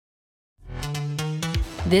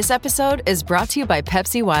This episode is brought to you by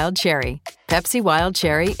Pepsi Wild Cherry. Pepsi Wild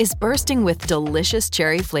Cherry is bursting with delicious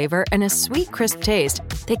cherry flavor and a sweet, crisp taste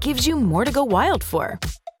that gives you more to go wild for.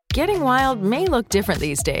 Getting wild may look different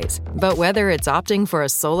these days, but whether it's opting for a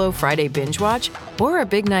solo Friday binge watch or a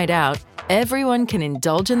big night out, everyone can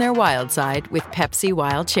indulge in their wild side with Pepsi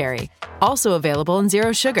Wild Cherry. Also available in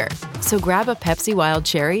Zero Sugar. So grab a Pepsi Wild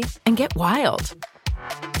Cherry and get wild.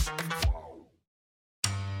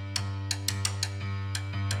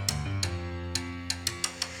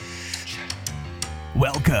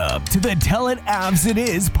 Welcome to the Tell It Avs It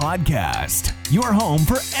Is podcast, your home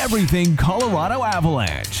for everything Colorado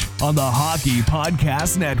Avalanche on the Hockey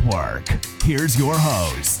Podcast Network. Here's your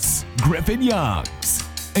hosts, Griffin Youngs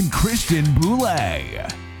and Christian Boulay.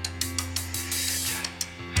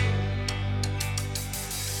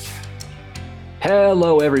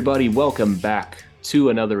 Hello, everybody. Welcome back to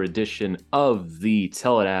another edition of the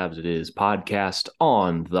Tell It Avs It Is podcast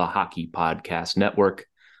on the Hockey Podcast Network.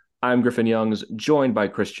 I'm Griffin Youngs, joined by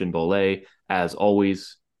Christian Boulay, as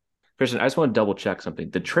always. Christian, I just want to double check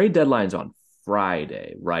something. The trade deadline's on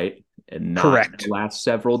Friday, right? And not Correct. The last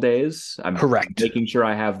several days? I'm Correct. making sure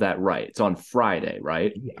I have that right. It's on Friday,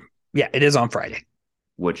 right? Yeah, it is on Friday.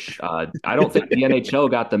 Which I don't think the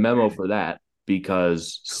NHL got the memo for that,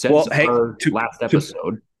 because since our last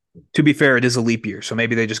episode... To be fair, it is a leap year, so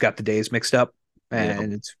maybe they just got the days mixed up,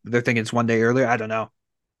 and they're thinking it's one day earlier. I don't know.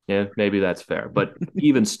 Yeah, maybe that's fair. But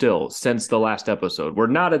even still, since the last episode, we're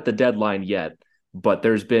not at the deadline yet, but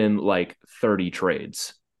there's been like 30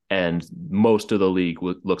 trades, and most of the league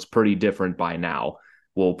looks pretty different by now.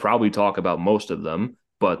 We'll probably talk about most of them,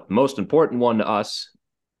 but the most important one to us,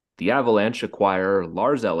 the Avalanche acquire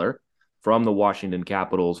Lars Eller from the Washington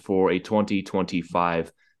Capitals for a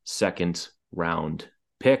 2025 second round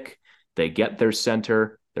pick. They get their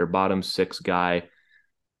center, their bottom six guy.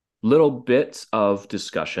 Little bits of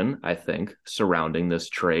discussion, I think, surrounding this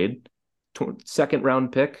trade. Second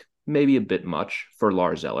round pick, maybe a bit much for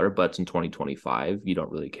Lars Eller, but it's in 2025. You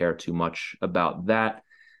don't really care too much about that.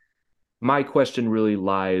 My question really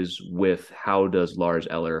lies with, how does Lars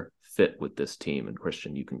Eller fit with this team? And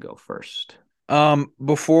Christian, you can go first.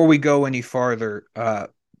 Before we go any farther,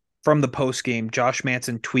 from the post game, Josh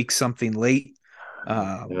Manson tweaked something late.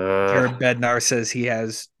 Jared Bednar says he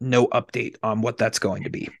has no update on what that's going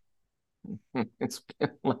to be. It's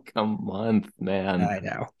been like a month, man.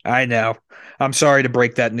 I know. I'm sorry to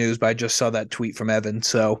break that news, but I just saw that tweet from Evan.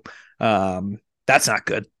 So that's not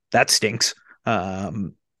good. That stinks.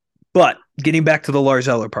 But getting back to the Lars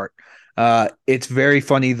Eller part, it's very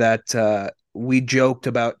funny that we joked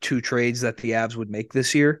about two trades that the Avs would make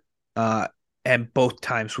this year. And both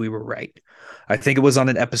times we were right. I think it was on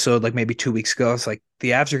an episode like maybe 2 weeks ago. It's like,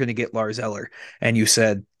 the Avs are going to get Lars Eller. And you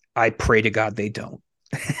said, I pray to God they don't.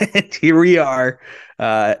 And here we are.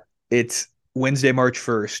 It's Wednesday, March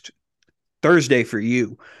 1st, Thursday for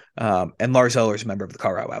you. And Lars Eller is a member of the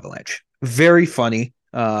Colorado Avalanche. Very funny.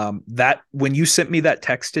 That when you sent me that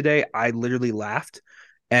text today, I literally laughed.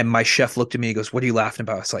 And my chef looked at me and goes, what are you laughing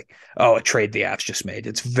about? It's like, oh, a trade the Avs just made.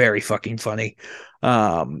 It's very fucking funny.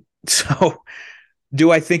 So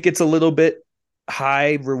do I think it's a little bit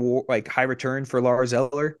high reward, like high return for Lars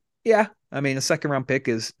Eller? Yeah. I mean, a second round pick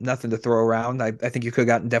is nothing to throw around. I think you could have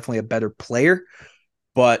gotten definitely a better player,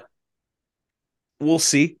 but we'll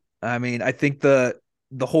see. I mean, I think the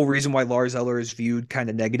whole reason why Lars Eller is viewed kind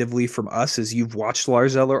of negatively from us is you've watched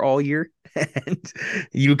Lars Eller all year and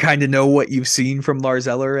you kind of know what you've seen from Lars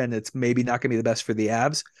Eller, and it's maybe not going to be the best for the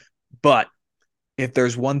Avs. But if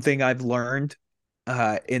there's one thing I've learned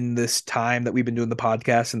in this time that we've been doing the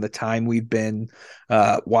podcast and the time we've been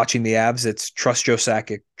watching the Avs, it's trust Joe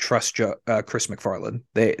Sakic, trust Chris MacFarland.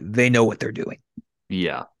 They know what they're doing.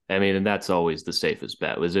 Yeah. I mean, and that's always the safest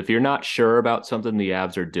bet, was if you're not sure about something the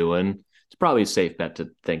Avs are doing, it's probably a safe bet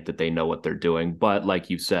to think that they know what they're doing. But like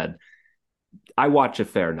you said, I watch a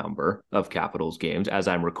fair number of Capitals games. As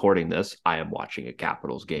I'm recording this, I am watching a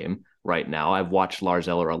Capitals game right now. I've watched Lars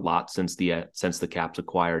Eller a lot since the Caps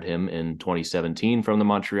acquired him in 2017 from the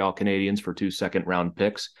Montreal Canadiens for 2 second-round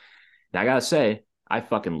picks. And I gotta say, I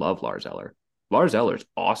fucking love Lars Eller. Lars Eller's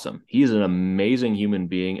awesome. He's an amazing human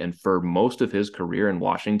being, and for most of his career in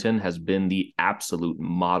Washington has been the absolute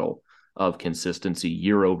model of consistency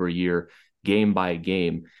year over year, game by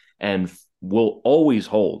game, and will always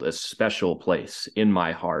hold a special place in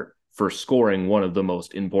my heart for scoring one of the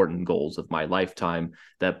most important goals of my lifetime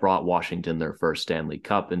that brought Washington their first Stanley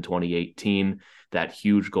Cup in 2018. That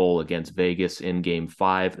huge goal against Vegas in Game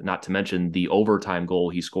 5, not to mention the overtime goal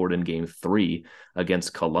he scored in Game 3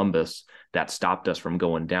 against Columbus that stopped us from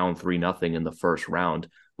going down 3-0 in the first round.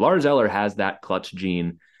 Lars Eller has that clutch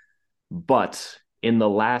gene, but in the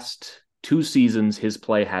last 2 seasons, his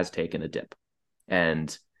play has taken a dip.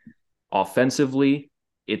 And offensively,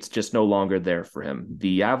 it's just no longer there for him.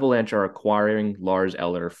 The Avalanche are acquiring Lars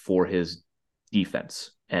Eller for his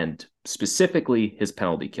defense and specifically his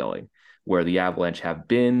penalty killing, where the Avalanche have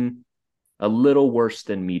been a little worse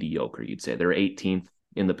than mediocre, you'd say. They're 18th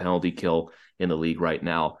in the penalty kill in the league right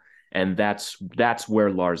now. And that's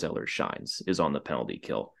where Lars Eller shines, is on the penalty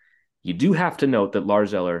kill. You do have to note that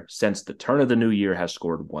Lars Eller, since the turn of the new year, has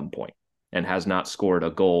scored 1 point and has not scored a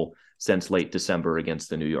goal since late December against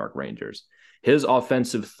the New York Rangers. His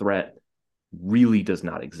offensive threat really does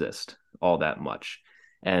not exist all that much.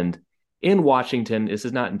 And in Washington, this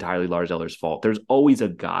is not entirely Lars Eller's fault. There's always a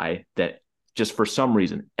guy that just for some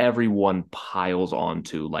reason, everyone piles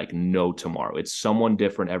onto like no tomorrow. It's someone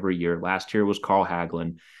different every year. Last year was Carl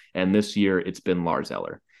Hagelin, and this year it's been Lars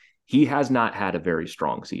Eller. He has not had a very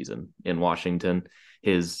strong season in Washington.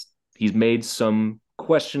 He's made some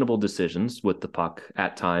questionable decisions with the puck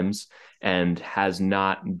at times and has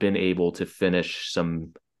not been able to finish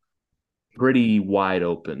some pretty wide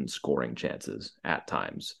open scoring chances at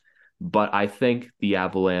times. But I think the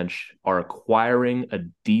Avalanche are acquiring a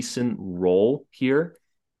decent role here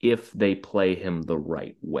if they play him the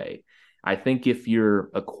right way. I think if you're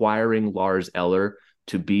acquiring Lars Eller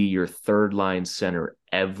to be your third line center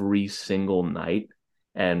every single night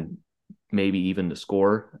and maybe even to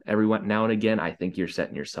score every now and again, I think you're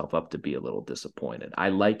setting yourself up to be a little disappointed. I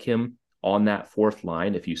like him on that fourth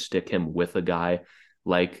line if you stick him with a guy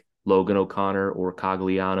like Logan O'Connor or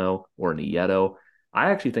Cogliano or Nieto.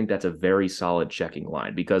 I actually think that's a very solid checking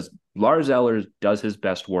line because Lars Eller does his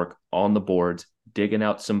best work on the boards, digging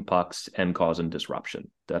out some pucks and causing disruption.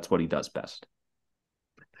 That's what he does best.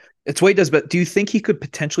 It's what he does, but do you think he could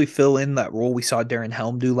potentially fill in that role we saw Darren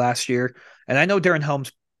Helm do last year? And I know Darren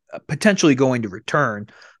Helm's potentially going to return,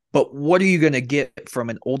 but what are you going to get from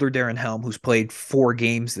an older Darren Helm who's played 4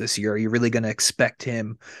 games this year? Are you really going to expect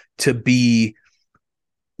him to be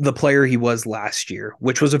the player he was last year,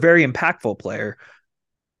 which was a very impactful player?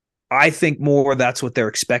 I think more that's what they're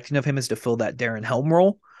expecting of him, is to fill that Darren Helm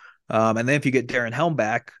role. And then if you get Darren Helm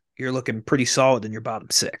back, you're looking pretty solid in your bottom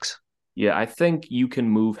 6. Yeah, I think you can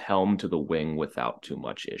move Helm to the wing without too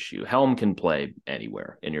much issue. Helm can play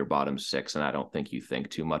anywhere in your bottom 6, and I don't think you think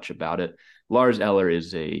too much about it. Lars Eller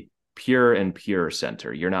is a pure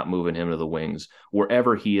center. You're not moving him to the wings.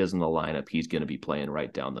 Wherever he is in the lineup, he's going to be playing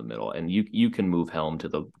right down the middle. And you can move Helm to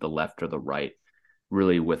the left or the right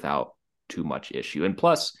really without too much issue. And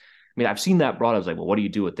plus, I mean, I've seen that brought up. I was like, well, what do you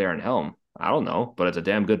do with Darren Helm? I don't know, but it's a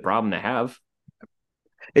damn good problem to have.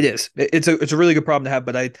 It is. It's a really good problem to have,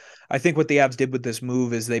 but I think what the Avs did with this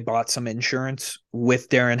move is they bought some insurance with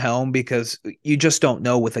Darren Helm, because you just don't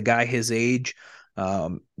know with a guy his age.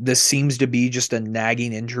 This seems to be just a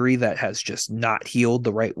nagging injury that has just not healed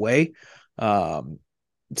the right way.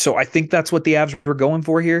 So I think that's what the Avs were going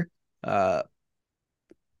for here.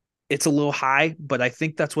 It's a little high, but I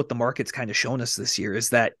think that's what the market's kind of shown us this year,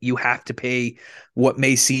 is that you have to pay what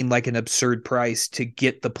may seem like an absurd price to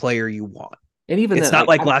get the player you want. And even it's then, not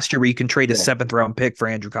like last year where you can trade a 7th round pick for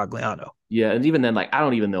Andrew Cogliano. Yeah. And even then, like, I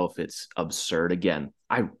don't even know if it's absurd. Again,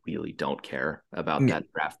 I really don't care about that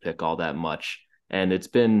draft pick all that much. And it's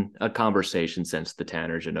been a conversation since the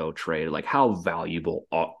Tanner Jeannot trade. Like, how valuable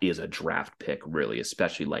is a draft pick really,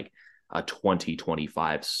 especially like a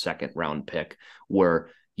 2025 second round pick,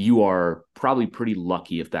 where you are probably pretty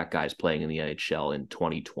lucky if that guy's playing in the NHL in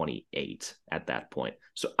 2028 at that point.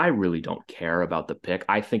 So I really don't care about the pick.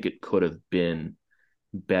 I think it could have been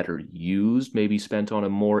better used, maybe spent on a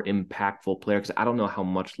more impactful player, because I don't know how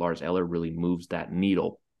much Lars Eller really moves that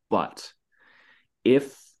needle. But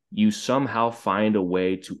if you somehow find a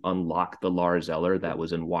way to unlock the Lars Eller that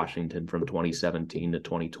was in Washington from 2017 to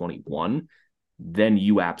 2021, then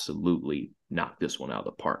you absolutely knock this one out of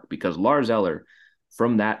the park, because Lars Eller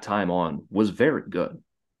from that time on was very good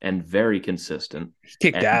and very consistent.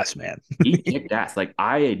 He kicked ass, man. He kicked ass. Like,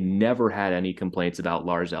 I had never had any complaints about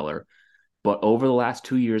Lars Eller, but over the last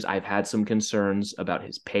 2 years, I've had some concerns about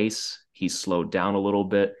his pace. He's slowed down a little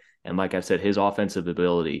bit. And like I said, his offensive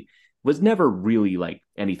ability was never really like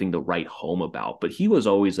anything to write home about, but he was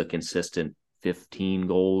always a consistent 15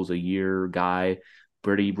 goals a year guy,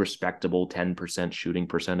 pretty respectable 10% shooting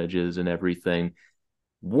percentages and everything.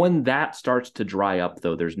 When that starts to dry up,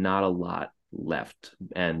 though, there's not a lot left.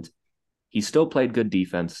 And he still played good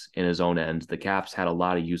defense in his own end. The Caps had a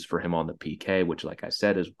lot of use for him on the PK, which, like I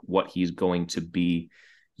said, is what he's going to be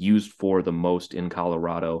used for the most in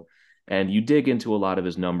Colorado. And you dig into a lot of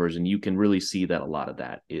his numbers, and you can really see that a lot of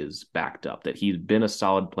that is backed up, that he's been a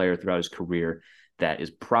solid player throughout his career, that is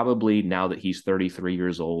probably, now that he's 33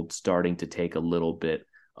 years old, starting to take a little bit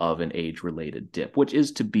of an age-related dip, which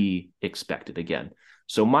is to be expected again.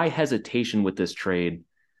 So my hesitation with this trade,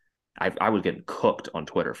 I was getting cooked on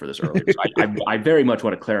Twitter for this earlier. So I very much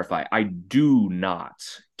want to clarify. I do not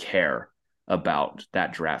care about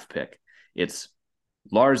that draft pick. It's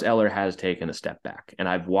Lars Eller has taken a step back, and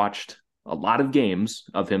I've watched a lot of games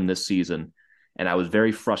of him this season, and I was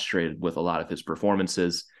very frustrated with a lot of his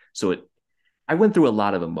performances. So I went through a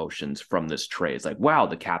lot of emotions from this trade. It's like, wow,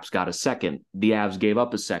 the Caps got a second. The Avs gave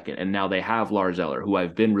up a second, and now they have Lars Eller, who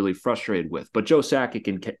I've been really frustrated with. But Joe Sakic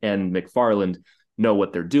and McFarland know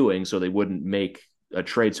what they're doing, so they wouldn't make a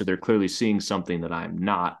trade. So they're clearly seeing something that I'm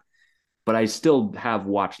not. But I still have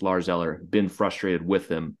watched Lars Eller, been frustrated with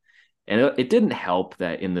him. And it didn't help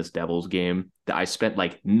that in this Devils game that I spent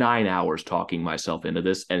like 9 hours talking myself into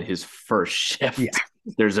this, and his first shift,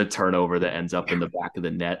 there's a turnover that ends up in the back of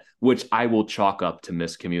the net, which I will chalk up to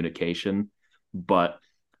miscommunication. But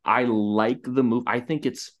I like the move. I think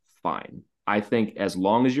it's fine. I think as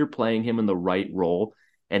long as you're playing him in the right role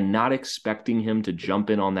and not expecting him to jump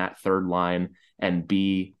in on that third line and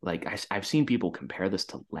be like, I've seen people compare this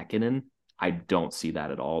to Lehkonen. I don't see that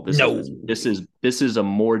at all. This is a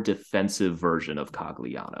more defensive version of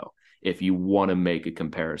Cogliano, if you want to make a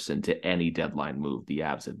comparison to any deadline move the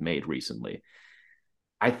Avs have made recently.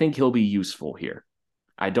 I think he'll be useful here.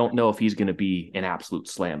 I don't know if he's going to be an absolute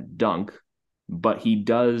slam dunk, but he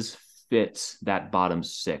does fit that bottom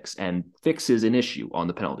six and fixes an issue on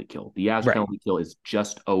the penalty kill. The Avs penalty kill is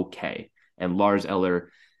just okay. And Lars Eller,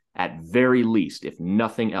 at very least, if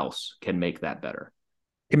nothing else, can make that better.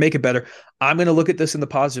 Can make it better. I'm going to look at this in the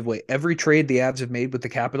positive way. Every trade the Avs have made with the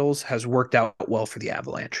Capitals has worked out well for the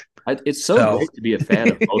Avalanche. It's so great to be a fan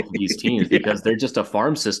of both of these teams because they're just a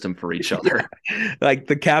farm system for each other. Like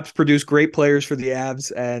the Caps produce great players for the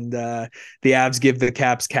Avs, and the Avs give the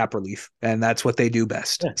Caps cap relief, and that's what they do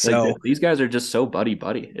best. So these guys are just so buddy.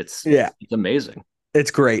 It's amazing.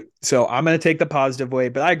 It's great. So I'm going to take the positive way,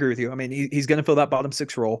 but I agree with you. I mean, he's going to fill that bottom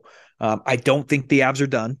six role. I don't think the Avs are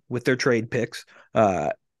done with their trade picks.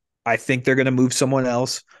 I think they're going to move someone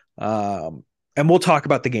else. And we'll talk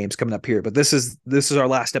about the games coming up here, but this is our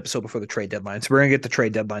last episode before the trade deadline. So we're going to get the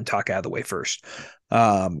trade deadline talk out of the way first.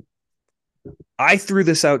 I threw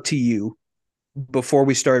this out to you before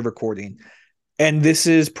we started recording, and this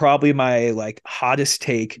is probably my like hottest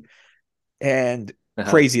take and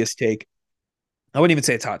craziest take. I wouldn't even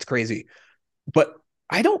say it's hot, it's crazy, but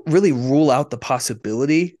I don't really rule out the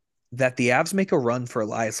possibility that the Avs make a run for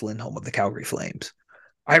Elias Lindholm of the Calgary Flames.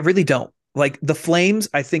 I really don't. Like the Flames,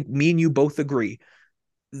 I think me and you both agree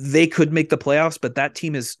they could make the playoffs, but that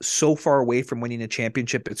team is so far away from winning a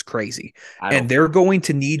championship. It's crazy. And they're going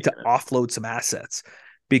to need to offload some assets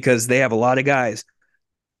because they have a lot of guys.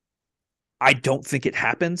 I don't think it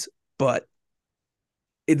happens, but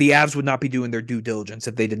the Avs would not be doing their due diligence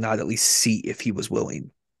if they did not at least see if he was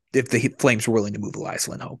willing, if the Flames were willing to move Elias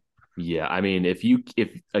Lindholm. Yeah, I mean, if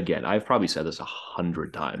again, I've probably said this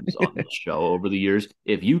 100 times on the show over the years,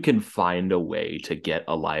 if you can find a way to get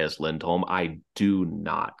Elias Lindholm, I do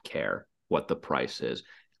not care what the price is.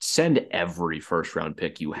 Send every first round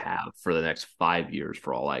pick you have for the next 5 years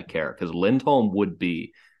for all I care, because Lindholm would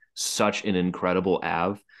be such an incredible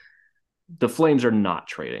Av. The Flames are not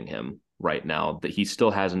trading him right now, that he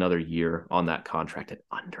still has another year on that contract at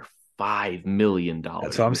under $5 million.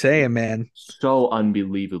 That's what I'm saying, man. So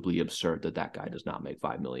unbelievably absurd that guy does not make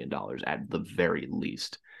 $5 million at the very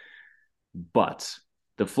least. But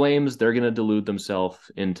the Flames, they're going to delude themselves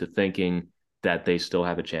into thinking that they still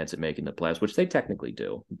have a chance at making the playoffs, which they technically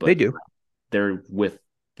do. But they do. They're with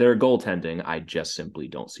their goaltending. I just simply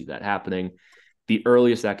don't see that happening. The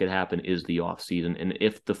earliest that could happen is the offseason. And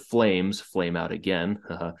if the Flames flame out again,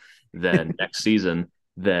 then next season,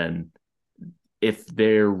 then if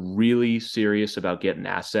they're really serious about getting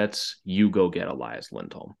assets, you go get Elias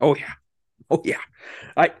Lindholm. Oh yeah.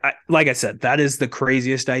 I like I said, that is the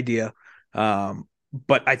craziest idea.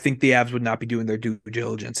 But I think the Avs would not be doing their due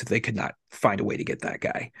diligence if they could not find a way to get that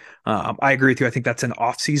guy. I agree with you. I think that's an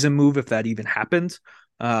off-season move if that even happens.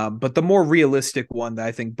 But the more realistic one that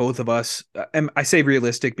I think both of us, and I say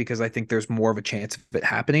realistic because I think there's more of a chance of it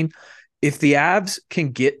happening. If the Avs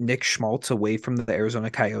can get Nick Schmaltz away from the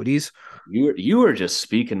Arizona Coyotes, you are just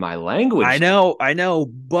speaking my language. I know,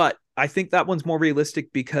 but I think that one's more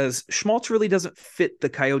realistic because Schmaltz really doesn't fit the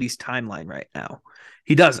Coyotes timeline right now.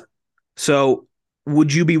 He doesn't. So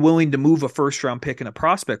would you be willing to move a first round pick and a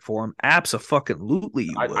prospect for him?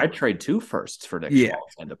 Absolutely. I'd trade 2 firsts for Nick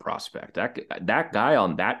Schmaltz and a prospect. That guy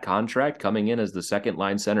on that contract coming in as the second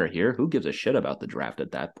line center here, who gives a shit about the draft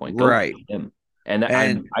at that point? Right. Him. And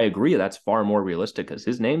And I agree. That's far more realistic because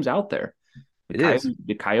his name's out there. it is.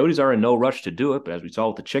 The Coyotes are in no rush to do it, but as we saw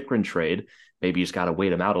with the Chychrun trade, maybe you just got to wait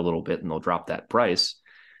them out a little bit and they'll drop that price.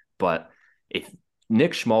 But if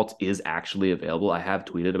Nick Schmaltz is actually available, I have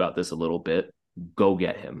tweeted about this a little bit. Go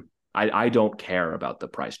get him. I don't care about the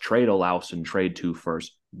price. Trade Olausson, trade 2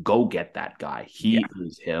 first. Go get that guy. He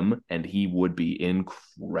is him, and he would be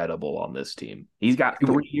incredible on this team. He's got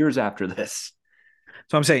 3 years after this.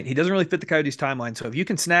 So I'm saying he doesn't really fit the Coyotes timeline. So if you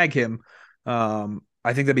can snag him, I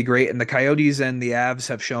think that'd be great. And the Coyotes and the Avs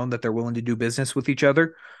have shown that they're willing to do business with each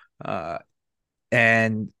other.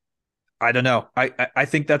 And I don't know. I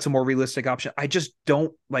think that's a more realistic option. I just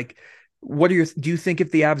don't like. Do you think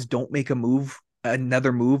if the Avs don't make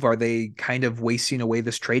another move, are they kind of wasting away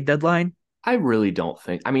this trade deadline? I really don't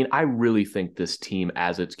think. I mean, I really think this team,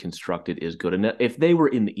 as it's constructed, is good enough. If they were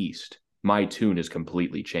in the East, my tune is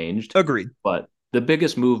completely changed. Agreed. But the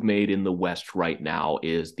biggest move made in the West right now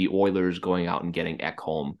is the Oilers going out and getting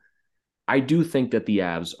Ekholm. I do think that the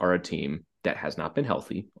Avs are a team that has not been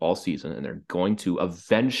healthy all season, and they're going to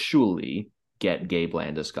eventually get Gabe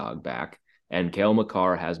Landeskog back. And Cale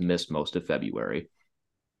Makar has missed most of February.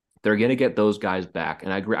 They're going to get those guys back.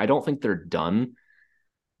 And I agree. I don't think they're done,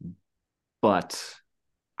 but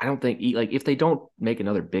I don't think if they don't make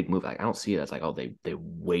another big move, I don't see it as they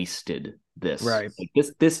wasted this. Right.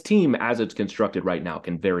 This team as it's constructed right now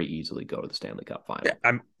can very easily go to the Stanley Cup final.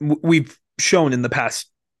 Yeah, we've shown in the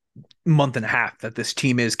past month and a half that this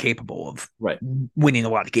team is capable of winning a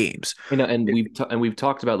lot of games. And we've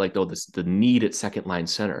talked about the need at second line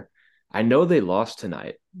center. I know they lost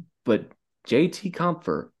tonight, but JT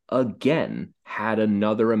Compher again had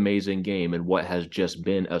another amazing game in what has just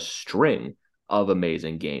been a string of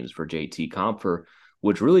amazing games for JT Compher,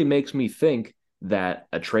 which really makes me think that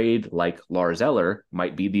a trade like Lars Eller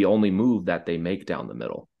might be the only move that they make down the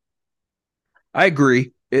middle. I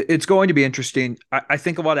agree. It's going to be interesting. I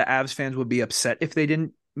think a lot of Avs fans would be upset if they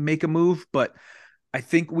didn't make a move, but I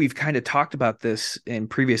think we've kind of talked about this in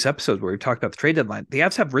previous episodes where we've talked about the trade deadline. The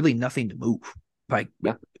Avs have really nothing to move.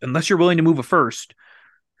 Unless you're willing to move a first,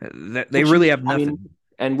 they really have nothing.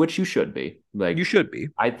 And which you should be. You should be.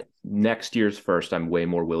 Next year's first, I'm way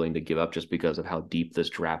more willing to give up just because of how deep this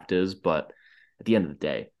draft is. But at the end of the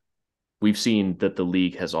day, we've seen that the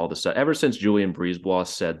league has all this stuff. Ever since Julian Brisebois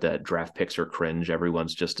said that draft picks are cringe,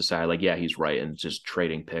 everyone's just decided yeah, he's right, and just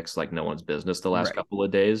trading picks like no one's business the last couple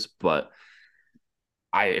of days. But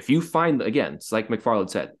if you find, again, it's like McFarland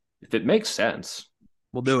said, if it makes sense,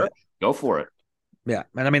 we'll do it. Go for it. Yeah.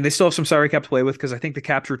 And I mean, they still have some salary cap to play with because I think the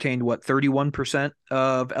Caps retained 31%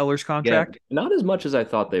 of Eller's contract. Yeah, not as much as I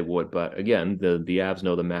thought they would, but again, the Avs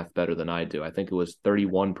know the math better than I do. I think it was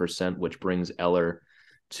 31%, which brings Eller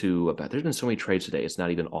to about, there's been so many trades today. It's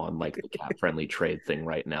not even on the cap friendly trade thing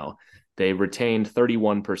right now. They retained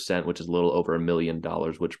 31%, which is a little over $1 million,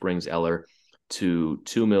 which brings Eller to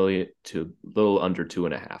 2 million to a little under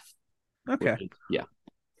 2.5. Okay. Yeah.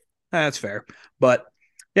 That's fair. But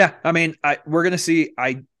yeah, I mean, we're going to see.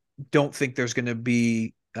 I don't think there's going to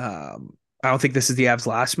be, I don't think this is the Avs'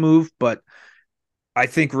 last move, but I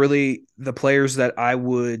think really the players that I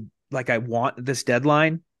want this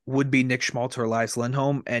deadline would be Nick Schmaltz or Elias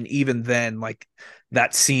Lindholm. And even then,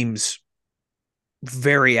 that seems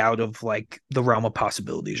very out of the realm of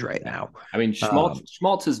possibilities right now. I mean,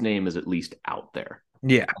 Schmaltz's name is at least out there.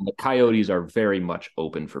 Yeah. And the Coyotes are very much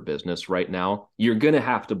open for business right now. You're going to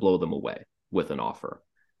have to blow them away with an offer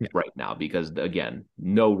right now because, again,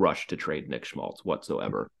 no rush to trade Nick Schmaltz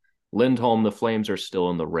whatsoever. Lindholm, the Flames are still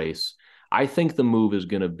in the race. I think the move is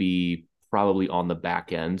going to be probably on the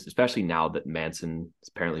back end, especially now that Manson has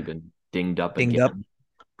apparently been dinged up again.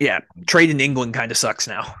 Yeah, trade in England kind of sucks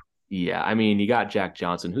now. Yeah, I mean, you got Jack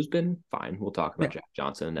Johnson, who's been fine. We'll talk about Jack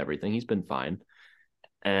Johnson and everything. He's been fine.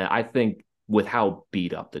 And I think with how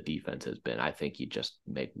beat up the defense has been, I think you just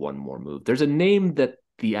make one more move. There's a name that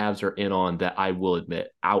the Avs are in on that I will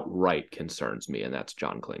admit outright concerns me, and that's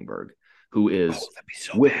John Klingberg, who is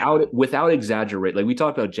without exaggerate. We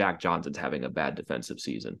talked about Jack Johnson's having a bad defensive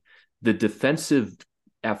season. The defensive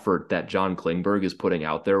effort that John Klingberg is putting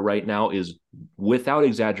out there right now is, without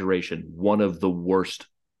exaggeration, one of the worst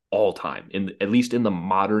all time, at least in the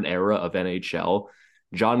modern era of NHL.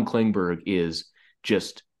 John Klingberg is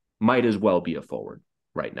just might as well be a forward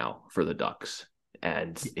right now for the Ducks.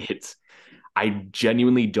 And I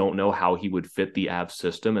genuinely don't know how he would fit the Avs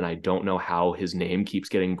system, and I don't know how his name keeps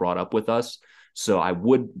getting brought up with us. So I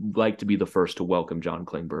would like to be the first to welcome John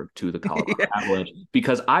Klingberg to the Colorado Avalanche,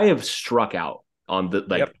 because I have struck out on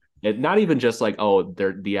not even just the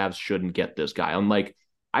Avs shouldn't get this guy. I'm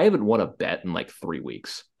I haven't won a bet in like 3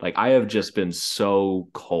 weeks. Like I have just been so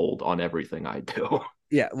cold on everything I do.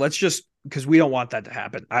 Yeah, let's just because we don't want that to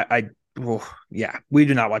happen. Yeah, we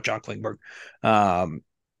do not want John Klingberg. But,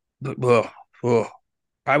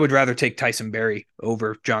 I would rather take Tyson Berry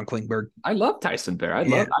over John Klingberg. I love Tyson Bear. I'd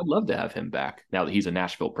love to have him back now that he's a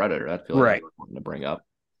Nashville Predator. I feel like Right. I'm wanting to bring up.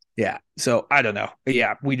 Yeah, so I don't know.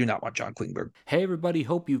 Yeah, we do not want John Klingberg. Hey everybody,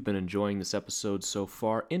 hope you've been enjoying this episode so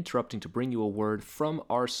far. Interrupting to bring you a word from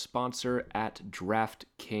our sponsor at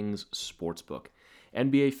DraftKings Sportsbook.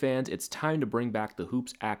 NBA fans, it's time to bring back the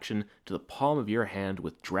hoops action to the palm of your hand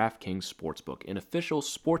with DraftKings Sportsbook, an official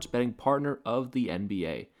sports betting partner of the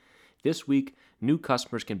NBA. This week, new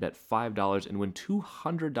customers can bet $5 and win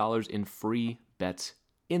 $200 in free bets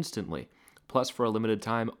instantly. Plus, for a limited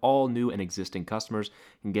time, all new and existing customers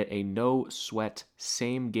can get a no-sweat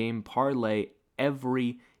same-game parlay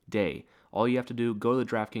every day. All you have to do, go to the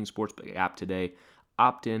DraftKings Sportsbook app today,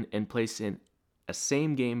 opt in, and place in a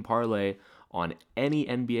same-game parlay on any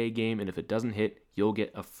NBA game, and if it doesn't hit, you'll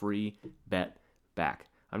get a free bet back.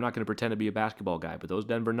 I'm not going to pretend to be a basketball guy, but those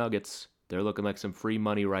Denver Nuggets, they're looking like some free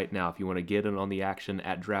money right now. If you want to get in on the action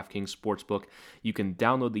at DraftKings Sportsbook, you can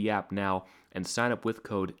download the app now and sign up with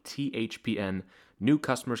code THPN. New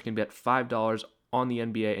customers can bet $5 on the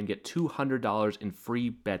NBA and get $200 in free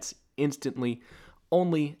bets instantly,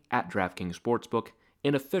 only at DraftKings Sportsbook,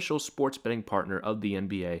 an official sports betting partner of the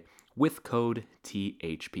NBA, with code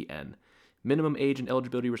THPN. Minimum age and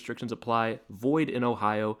eligibility restrictions apply. Void in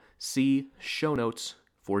Ohio. See show notes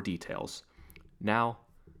for details. Now,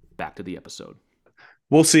 back to the episode.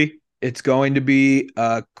 We'll see. It's going to be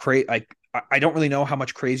I don't really know how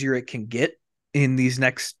much crazier it can get in these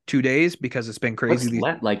next 2 days because it's been crazy.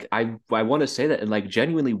 Like I want to say that, and like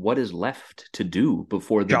genuinely, what is left to do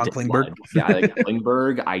before the John deadline? Klingberg? Yeah, like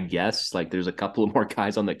Klingberg, I guess. Like there's a couple of more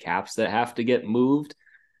guys on the Caps that have to get moved,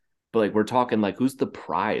 but like we're talking like who's the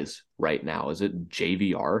prize right now? Is it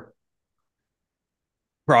JVR?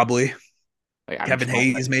 Probably Like, Kevin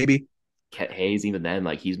Hayes, maybe. Hayes, even then,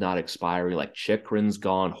 like he's not expiring. Like Chikrin's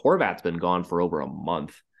gone. Horvat's been gone for over a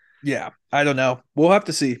month. Yeah, I don't know. We'll have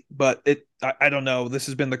to see, but I don't know. This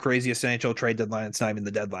has been the craziest NHL trade deadline. It's not even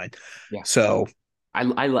the deadline. Yeah. So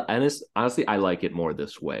honestly, I like it more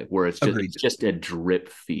this way, where it's just a drip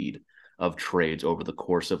feed of trades over the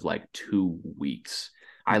course of like 2 weeks.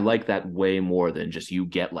 I like that way more than just you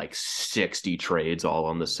get like 60 trades all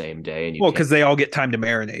on the same day. And because they all get time to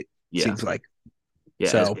marinate. Yeah. Seems like. Yeah.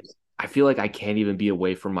 So I feel like I can't even be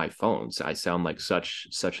away from my phone. So I sound like such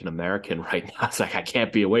an American right now. It's like I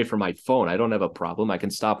can't be away from my phone. I don't have a problem. I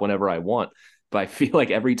can stop whenever I want. But I feel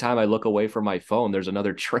like every time I look away from my phone, there's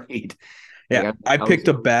another trade. Yeah, like I picked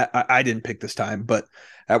a bet. I didn't pick this time, but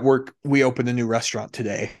at work we opened a new restaurant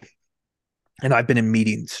today, and I've been in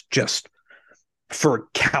meetings just for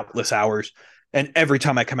countless hours. And every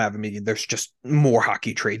time I come out of a meeting, there's just more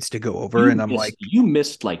hockey trades to go over, and I'm like, you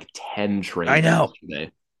missed like 10 trades. I know.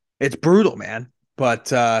 Yesterday. It's brutal, man. But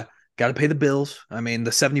got to pay the bills. I mean,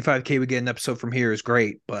 the 75K we get an episode from here is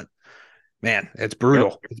great, but man, it's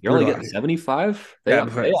brutal. You're only getting 75? They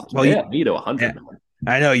have me to 100. Yeah.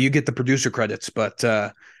 I know you get the producer credits, but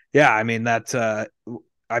yeah, I mean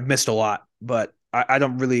I've missed a lot, but I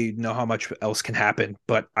don't really know how much else can happen.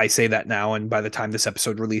 But I say that now, and by the time this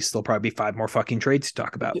episode released, there'll probably be 5 more fucking trades to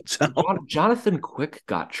talk about. So Jonathan Quick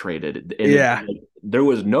got traded. Yeah. There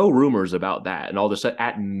was no rumors about that. And all of a sudden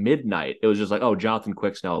at midnight, it was just like, oh, Jonathan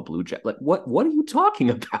Quick's now a Blue Jacket. Like, what are you talking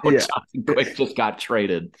about? Yeah. Jonathan Quick just got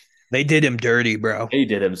traded. They did him dirty, bro. They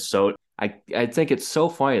did him so. I think it's so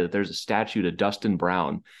funny that there's a statue to Dustin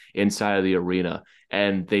Brown inside of the arena,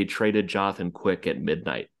 and they traded Jonathan Quick at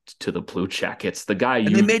midnight to the Blue Jackets. The guy,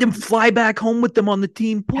 and they made him fly back home with them on the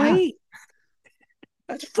team plane. Yeah.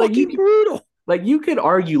 That's fucking brutal. Like you could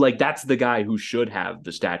argue like that's the guy who should have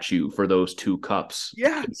the statue for those 2 cups.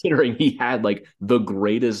 Yeah. Considering he had like the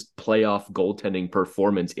greatest playoff goaltending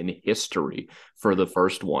performance in history for the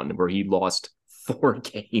first one, where he lost 4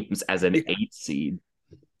 games as an 8 seed.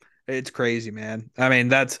 It's crazy, man. I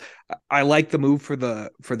mean, I like the move for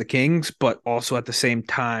the Kings, but also at the same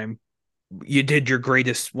time, you did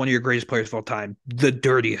one of your greatest players of all time, the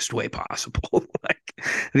dirtiest way possible, like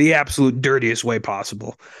the absolute dirtiest way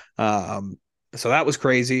possible. So that was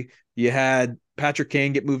crazy. You had Patrick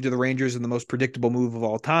Kane get moved to the Rangers in the most predictable move of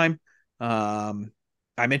all time. I'm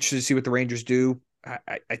interested to see what the Rangers do.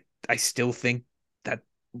 I still think that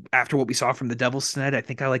after what we saw from the Devils tonight, I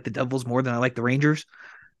think I like the Devils more than I like the Rangers.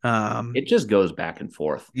 It just goes back and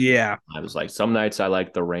forth. Yeah. I was like, some nights I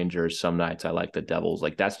like the Rangers, some nights I like the Devils.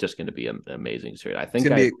 Like that's just going to be an amazing series. I think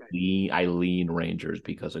I lean Rangers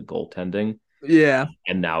because of goaltending. Yeah.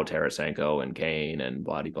 And now Tarasenko and Kane and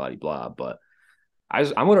blah, blah, blah. But I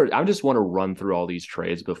just want to run through all these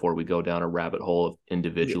trades before we go down a rabbit hole of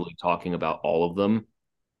individually talking about all of them.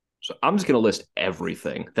 So I'm just going to list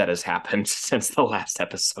everything that has happened since the last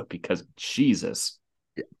episode because Jesus.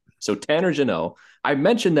 Yeah. So Tanner Jeannot, I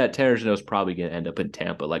mentioned that Tanner Jeannot is probably going to end up in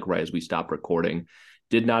Tampa, like right as we stop recording.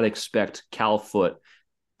 Did not expect Cal Foot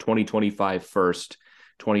 2025 first,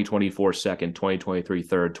 2024 second, 2023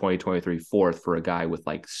 third, 2023 fourth for a guy with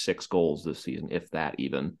like 6 goals this season, if that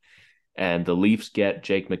even. And the Leafs get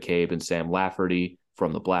Jake McCabe and Sam Lafferty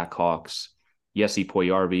from the Blackhawks. Jesse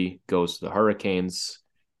Puljujarvi goes to the Hurricanes.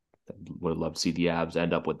 Would love to see the Avs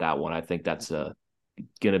end up with that one. I think that's going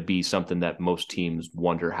to be something that most teams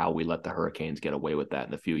wonder how we let the Hurricanes get away with that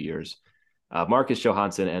in a few years. Marcus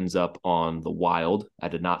Johansson ends up on the Wild. I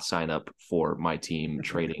did not sign up for my team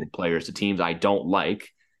trading players to teams I don't like.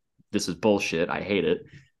 This is bullshit. I hate it.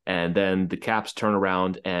 And then the Caps turn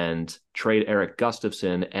around and trade Eric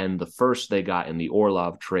Gustafsson, and the first they got in the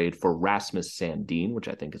Orlov trade for Rasmus Sandin, which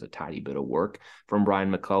I think is a tiny bit of work from Brian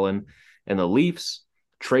McClellan. And the Leafs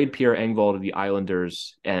trade Pierre Engvall to the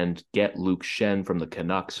Islanders and get Luke Schenn from the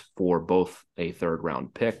Canucks for both a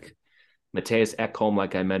third-round pick. Mattias Ekholm,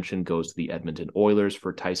 like I mentioned, goes to the Edmonton Oilers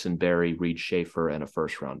for Tyson Barrie, Reed Schaefer, and a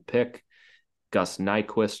first-round pick. Gus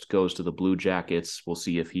Nyquist goes to the Blue Jackets. We'll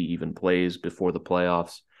see if he even plays before the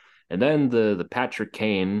playoffs. And then the Patrick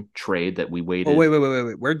Kane trade that we waited. Oh,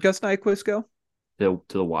 wait. Where'd Gus Nyquist go? To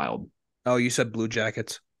the Wild. Oh, you said Blue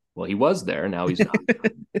Jackets. Well, he was there. Now he's not.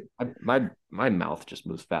 my mouth just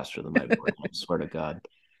moves faster than my brain. I swear to God.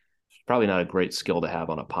 It's probably not a great skill to have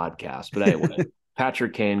on a podcast. But anyway,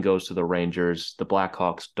 Patrick Kane goes to the Rangers. The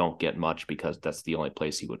Blackhawks don't get much because that's the only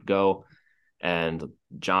place he would go. And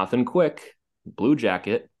Jonathan Quick, Blue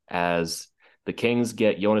Jacket, as the Kings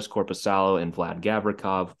get Jonas Korpisalo and Vlad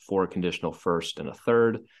Gavrikov for a conditional first and a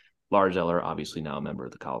third. Lars Eller, obviously now a member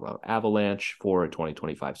of the Colorado Avalanche, for a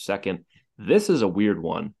 2025 second. This is a weird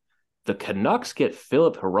one. The Canucks get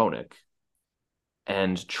Filip Hronek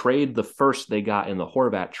and trade the first they got in the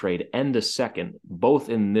Horvat trade and a second, both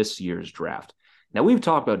in this year's draft. Now, we've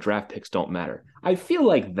talked about draft picks don't matter. I feel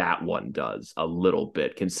like that one does a little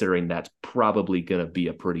bit, considering that's probably going to be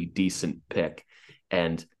a pretty decent pick.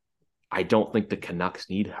 And I don't think the Canucks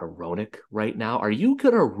need Hronek right now. Are you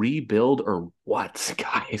going to rebuild or what,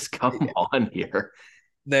 guys? Come on here.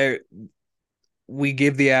 We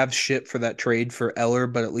give the Avs shit for that trade for Eller,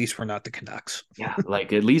 but at least we're not the Canucks. Yeah,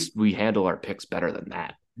 like at least we handle our picks better than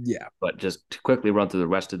that. Yeah. But just to quickly run through the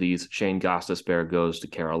rest of these, Shane Gostisbehere goes to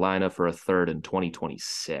Carolina for a third in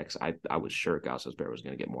 2026. I was sure Gostisbehere was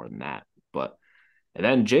going to get more than that. And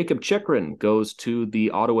then Jacob Chychrun goes to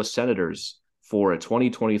the Ottawa Senators for a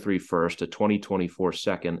 2023 first, a 2024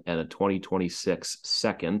 second, and a 2026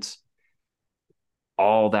 second.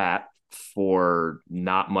 All that for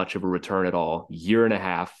not much of a return at all. Year and a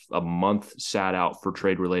half, a month sat out for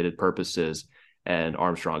trade-related purposes, and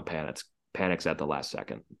Armstrong panics at the last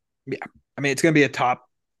second. Yeah. I mean, it's going to be a top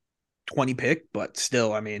 20 pick, but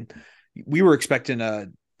still, I mean, we were expecting a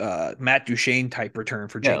Matt Duchene type return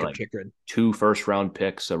for Jacob Chychrun. 2 first-round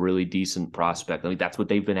picks, a really decent prospect. I mean, that's what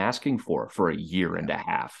they've been asking for a year and a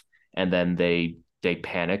half. And then they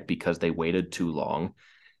panic because they waited too long.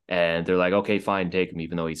 And they're like, okay, fine, take him,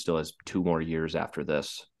 even though he still has 2 more years after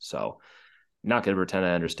this. So not going to pretend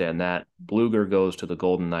I understand that. Blueger goes to the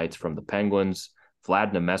Golden Knights from the Penguins.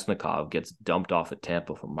 Vlad Nemesnikov gets dumped off at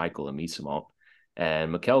Tampa from Michael Amisimont.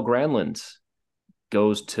 And Mikael Granlund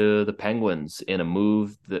goes to the Penguins in a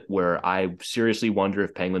move where I seriously wonder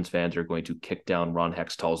if Penguins fans are going to kick down Ron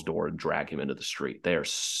Hextall's door and drag him into the street. They are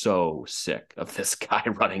so sick of this guy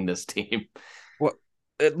running this team. Well,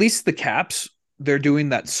 at least the Caps, they're doing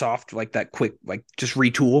that soft, like that quick, like just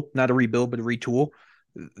retool, not a rebuild, but a retool.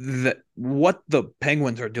 That what the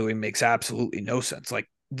Penguins are doing makes absolutely no sense. Like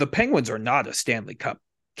the Penguins are not a Stanley Cup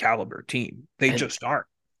caliber team. They just aren't.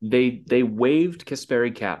 They waived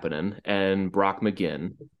Kasperi Kapanen and Brock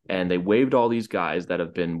McGinn, and they waived all these guys that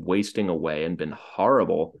have been wasting away and been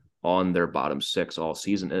horrible on their bottom 6 all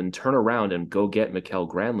season, and turn around and go get Mikael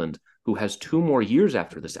Granlund, who has 2 more years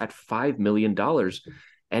after this at $5 million,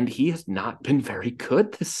 and he has not been very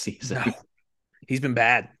good this season. No, he's been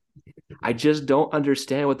bad. I just don't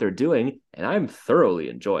understand what they're doing, and I'm thoroughly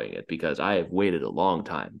enjoying it because I have waited a long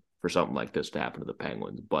time for something like this to happen to the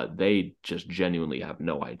Penguins, but they just genuinely have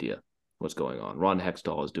no idea what's going on. Ron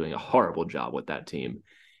Hextall is doing a horrible job with that team,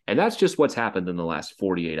 and that's just what's happened in the last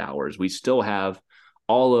 48 hours. We still have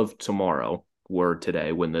all of tomorrow, or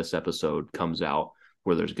today when this episode comes out,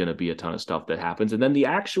 where there's going to be a ton of stuff that happens, and then the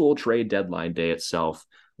actual trade deadline day itself,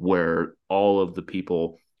 where all of the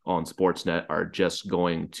people on Sportsnet are just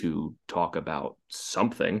going to talk about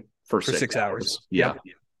something for 6 hours. Yeah.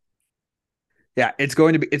 Yeah, it's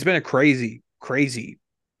been a crazy, crazy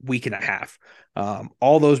week and a half.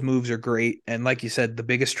 All those moves are great. And like you said, the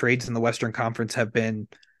biggest trades in the Western Conference have been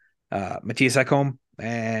Matthias Ekholm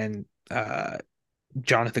and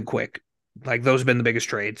Jonathan Quick. Like those have been the biggest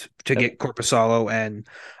trades to get Korpisalo, and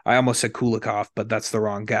I almost said Kulikov, but that's the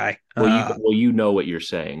wrong guy. You know what you're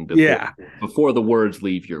saying before the words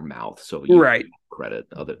leave your mouth. So right. Credit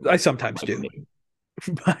other. I sometimes do,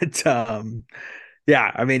 but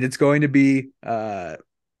yeah, I mean it's going to be a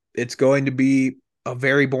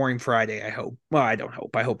very boring Friday. I hope. Well, I don't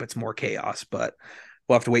hope. I hope it's more chaos, but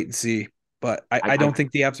we'll have to wait and see. But I don't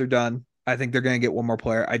think the Avs are done. I think they're going to get one more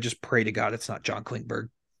player. I just pray to God it's not John Klingberg.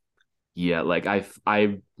 Yeah, like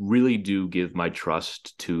I really do give my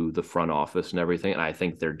trust to the front office and everything, and I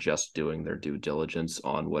think they're just doing their due diligence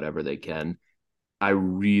on whatever they can. I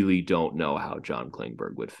really don't know how John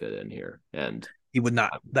Klingberg would fit in here, and he would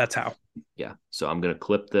not. That's how. Yeah, so I'm going to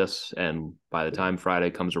clip this, and by the time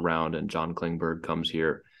Friday comes around and John Klingberg comes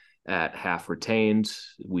here at half retained,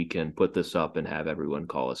 we can put this up and have everyone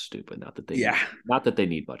call us stupid. Not that they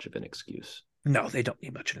need much of an excuse. No, they don't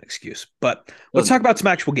need much of an excuse. But let's talk about some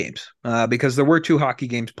actual games because there were 2 hockey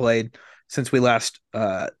games played since we last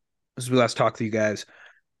talked to you guys.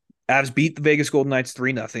 Avs beat the Vegas Golden Knights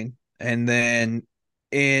 3-0, and then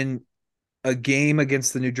in a game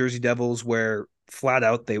against the New Jersey Devils where flat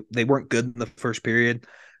out they weren't good in the first period,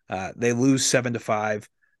 they lose 7-5.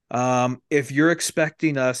 If you're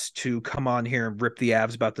expecting us to come on here and rip the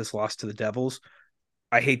Avs about this loss to the Devils,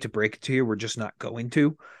 I hate to break it to you, we're just not going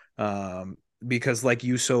to. Because like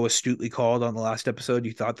you so astutely called on the last episode,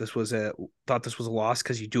 you thought this was a loss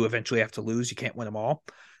because you do eventually have to lose. You can't win them all.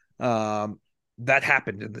 That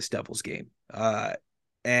happened in this Devils game.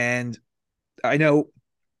 And I know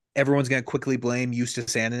everyone's going to quickly blame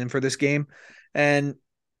Justus Annunen for this game. And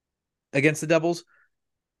against the Devils,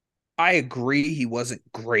 I agree he wasn't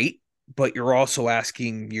great, but you're also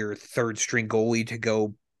asking your third string goalie to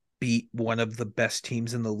go beat one of the best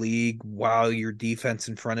teams in the league while your defense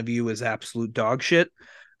in front of you is absolute dog shit.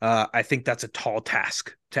 I think that's a tall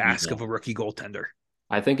task to ask of a rookie goaltender.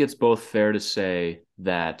 I think it's both fair to say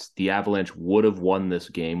that the Avalanche would have won this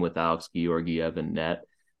game with Alex Georgiev in net,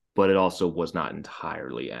 but it also was not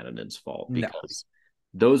entirely Annunen's fault because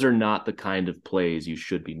those are not the kind of plays you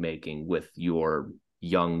should be making with your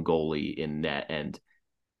young goalie in net. And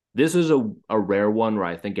this is a rare one where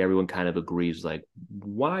I think everyone kind of agrees, like,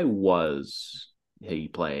 why was he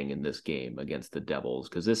playing in this game against the Devils?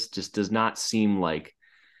 Because this just does not seem like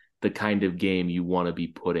the kind of game you want to be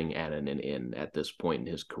putting Annunen in at this point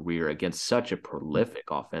in his career against such a prolific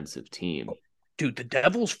offensive team. Dude, the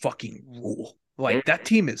Devils fucking rule. Like, that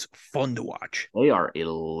team is fun to watch. They are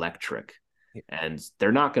electric. And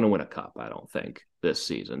they're not going to win a cup, I don't think, this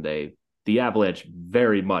season. The Avalanche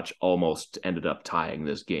very much almost ended up tying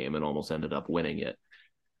this game and almost ended up winning it.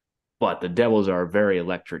 But the Devils are a very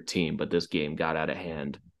electric team, but this game got out of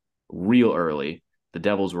hand real early. The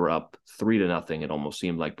Devils were up 3-0. It almost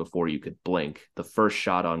seemed like before you could blink. The first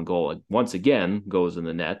shot on goal, once again, goes in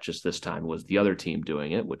the net. Just this time was the other team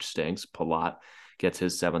doing it, which stinks. Palat gets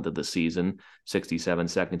his 7th of the season, 67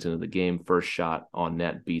 seconds into the game. First shot on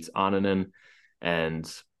net beats Annunen.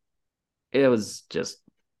 And it was just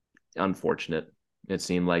unfortunate. It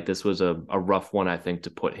seemed like this was a rough one, I think, to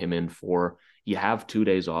put him in for. You have 2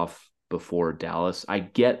 days off before Dallas. I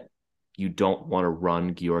get you don't want to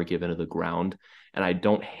run Georgiev into the ground, and I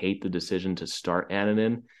don't hate the decision to start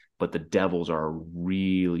Annunen, but the Devils are a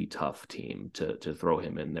really tough team to throw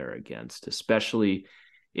him in there against, especially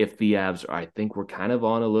if the Avs I think we're kind of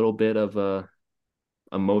on a little bit of a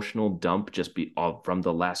emotional dump from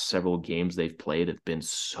the last several games they've played. It's been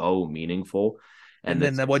so meaningful. And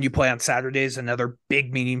then the one you play on Saturday is another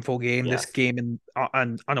big, meaningful game. Yes. This game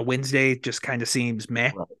on a Wednesday just kind of seems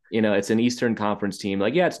meh. Right. It's an Eastern Conference team.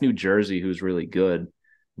 Like, yeah, it's New Jersey who's really good,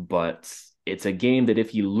 but it's a game that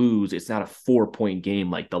if you lose, it's not a 4-point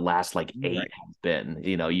game like the last 8 have been.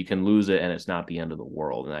 You can lose it and it's not the end of the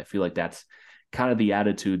world. And I feel like that's kind of the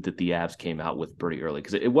attitude that the Avs came out with pretty early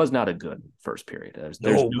because it was not a good first period. It was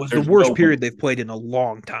the worst period they've played in a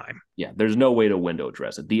long time. Yeah, there's no way to window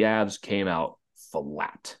dress it. The Avs came out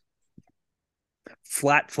flat,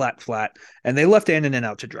 and they left Annunen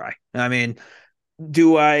out to dry. I mean,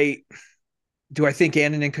 do I think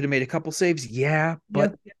Annunen could have made a couple saves? Yeah,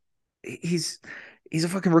 but he's a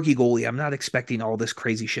fucking rookie goalie. I'm not expecting all this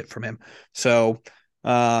crazy shit from him. So,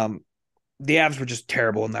 the Avs were just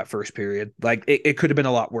terrible in that first period. Like, it could have been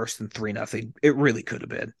a lot worse than 3-0. It really could have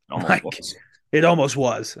been. It almost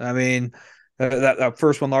was. I mean, That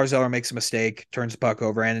first one, Lars Eller makes a mistake, turns the puck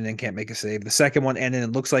over, Annunen can't make a save. The second one,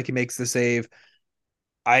 Annunen looks like he makes the save.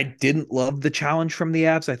 I didn't love the challenge from the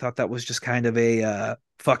Avs. I thought that was just kind of a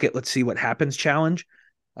fuck it, let's see what happens challenge.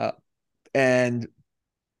 And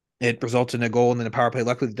it resulted in a goal and then a power play.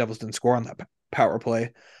 Luckily, the Devils didn't score on that power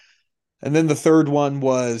play. And then the third one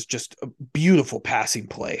was just a beautiful passing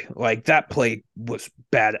play. Like that play was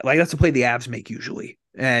bad. Like that's a play the Avs make usually.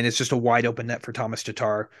 And it's just a wide open net for Thomas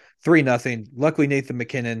Tatar. 3-0. Luckily, Nathan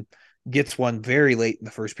MacKinnon gets one very late in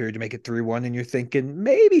the first period to make it 3-1. And you're thinking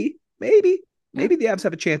maybe the Avs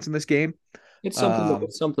have a chance in this game. It's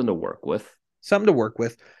something to work with. Something to work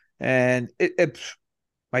with. And it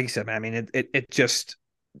like you said, man, I mean,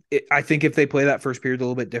 I think if they play that first period a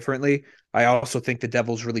little bit differently, I also think the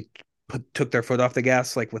Devils really took their foot off the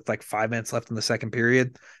gas, like with like 5 minutes left in the second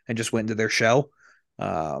period and just went into their shell.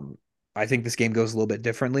 I think this game goes a little bit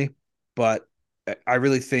differently, but I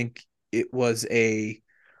really think it was a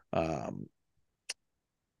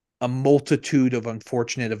multitude of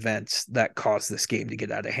unfortunate events that caused this game to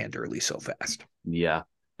get out of hand early so fast. Yeah.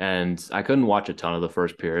 And I couldn't watch a ton of the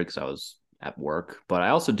first period because I was at work, but I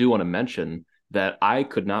also do want to mention that I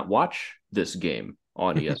could not watch this game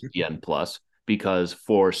on ESPN Plus because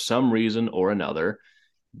for some reason or another,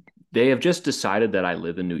 they have just decided that I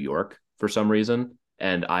live in New York for some reason,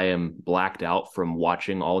 and I am blacked out from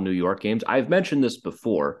watching all New York games. I've mentioned this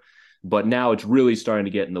before, but now it's really starting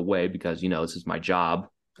to get in the way because, this is my job.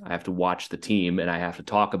 I have to watch the team and I have to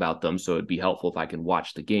talk about them. So it'd be helpful if I can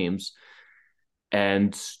watch the games.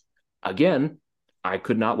 And again, I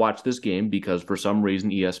could not watch this game because for some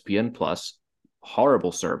reason, ESPN Plus,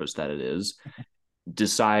 horrible service that it is,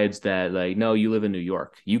 decides that like, no, you live in New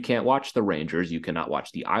York. You can't watch the Rangers. You cannot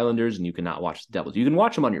watch the Islanders and you cannot watch the Devils. You can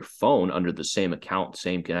watch them on your phone under the same account,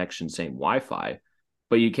 same connection, same Wi-Fi,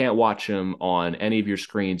 but you can't watch them on any of your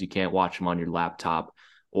screens. You can't watch them on your laptop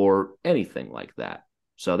or anything like that.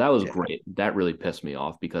 So that was great. That really pissed me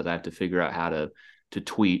off because I have to figure out how to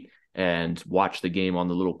tweet and watch the game on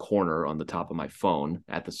the little corner on the top of my phone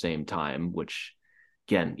at the same time, which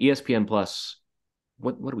again, ESPN Plus,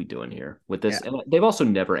 what are we doing here with this? Yeah. And they've also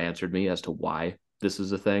never answered me as to why this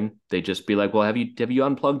is a thing. They just be like, well, have you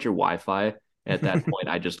unplugged your Wi-Fi? At that point,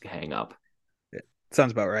 I just hang up. Yeah,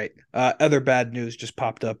 sounds about right. Other bad news just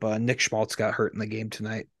popped up. Nick Schmaltz got hurt in the game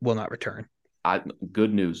tonight. Will not return.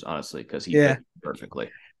 Good news, honestly, because he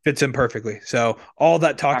fits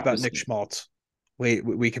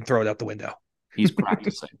He's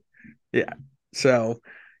practicing. Yeah. So,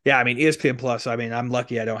 yeah, I mean, ESPN Plus, I mean, I'm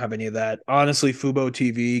lucky I don't have any of that. Honestly, Fubo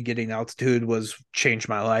TV, getting altitude changed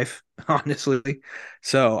my life, honestly.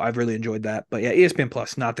 So I've really enjoyed that. But yeah, ESPN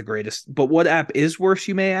Plus, not the greatest. But what app is worse,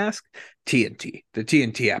 you may ask? TNT. The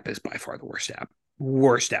TNT app is by far the worst app.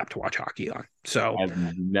 Worst app to watch hockey on. So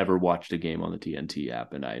I've never watched a game on the TNT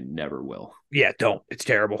app, and I never will. Yeah, don't. It's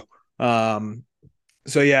terrible.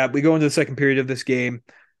 So yeah, we go into the second period of this game,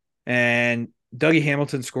 and Dougie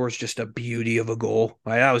Hamilton scores just a beauty of a goal.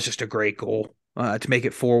 That was just a great goal to make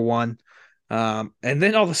it 4-1. And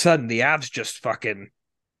then all of a sudden, the Avs just fucking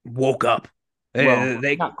woke up.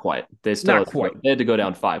 They not quite. They still not quite. They had to go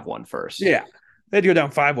down 5-1 first. Yeah, they had to go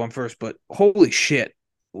down 5-1 first, but holy shit.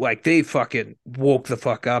 Like they fucking woke the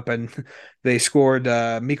fuck up and they scored.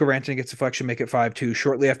 Mikko Rantanen gets a deflection, make it 5-2.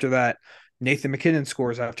 Shortly after that, Nathan MacKinnon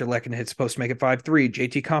scores after Lehkonen hits post to make it 5-3.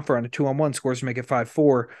 JT Compher on a 2-on-1 scores to make it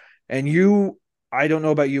 5-4. And I don't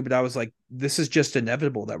know about you, but I was like, this is just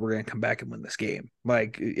inevitable that we're going to come back and win this game.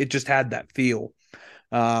 Like it just had that feel.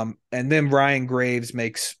 And then Ryan Graves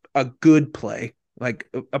makes a good play, like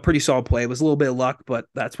a pretty solid play. It was a little bit of luck, but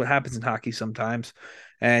that's what happens in hockey sometimes,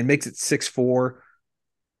 and makes it 6-4.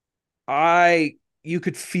 You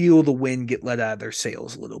could feel the wind get let out of their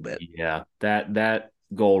sails a little bit. Yeah, that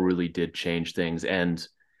goal really did change things. And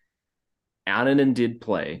Annunen did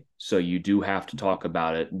play, so you do have to talk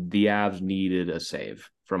about it. The Avs needed a save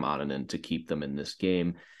from Annunen to keep them in this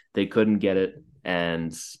game. They couldn't get it,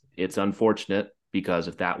 and it's unfortunate because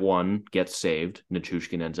if that one gets saved,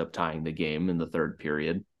 Nichushkin ends up tying the game in the third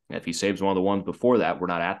period. And if he saves one of the ones before that, we're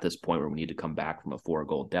not at this point where we need to come back from a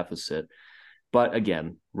 4-goal deficit. But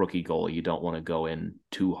again, rookie goalie, you don't want to go in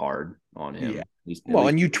too hard on him. Yeah. Well,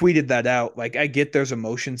 and you tweeted that out. Like, I get there's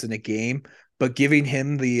emotions in a game, but giving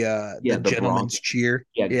him the gentleman's Bronx cheer.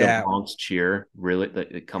 The Bronx cheer,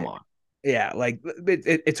 really? Come on. Yeah, like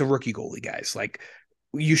it's a rookie goalie, guys. Like,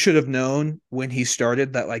 you should have known when he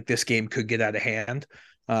started that, like, this game could get out of hand.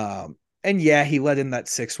 And yeah, he let in that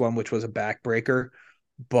 6-1, which was a backbreaker.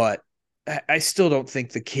 But I still don't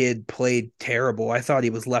think the kid played terrible. I thought he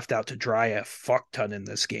was left out to dry a fuck ton in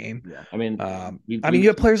this game. Yeah, I mean, you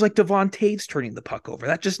have players like Devon Taves turning the puck over.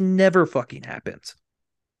 That just never fucking happens.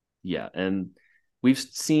 Yeah, and we've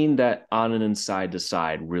seen that on and side to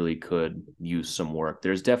side really could use some work.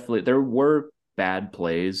 There were bad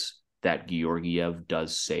plays that Georgiev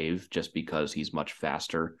does save just because he's much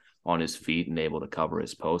faster on his feet and able to cover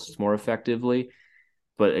his posts more effectively.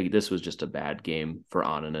 But this was just a bad game for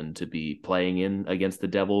Annunen to be playing in against the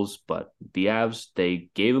Devils. But the Avs,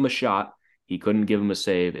 they gave him a shot. He couldn't give him a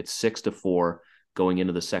save. It's 6-4 going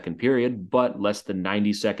into the second period, but less than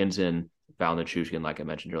 90 seconds in, Val Nichushkin, like I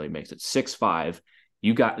mentioned earlier, makes it 6-5.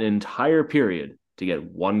 You got an entire period to get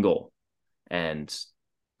one goal. And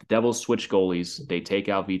the Devils switch goalies. They take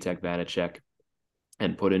out Vitek Vanacek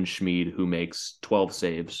and put in Schmid, who makes 12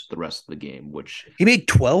 saves the rest of the game, which... He made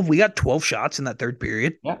 12? We got 12 shots in that third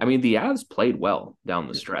period? Yeah, I mean, the Avs played well down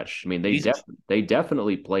the stretch. I mean, they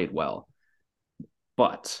definitely played well.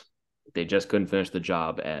 But they just couldn't finish the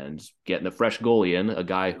job, and getting a fresh goalie in, a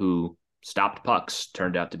guy who stopped pucks,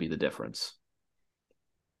 turned out to be the difference.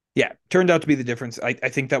 Yeah, turned out to be the difference. I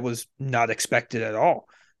think that was not expected at all.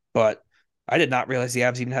 But I did not realize the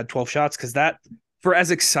Avs even had 12 shots, because that... For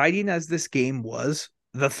as exciting as this game was,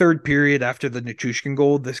 the third period after the Nichushkin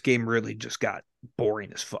goal, this game really just got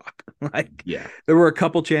boring as fuck. There were a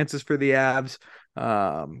couple chances for the Avs,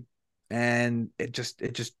 and it just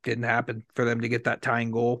didn't happen for them to get that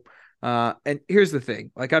tying goal. And here's the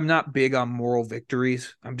thing: I'm not big on moral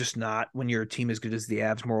victories. I'm just not. When you're a team as good as the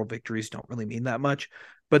Avs, moral victories don't really mean that much.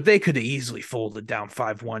 But they could have easily folded down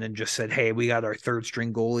 5-1 and just said, "Hey, we got our third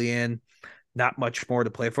string goalie in. Not much more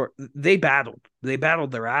to play for." They battled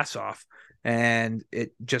their ass off, and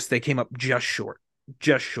they came up just short.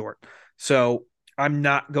 So I'm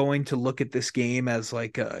not going to look at this game as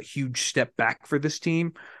like a huge step back for this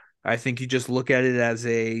team. I think you just look at it as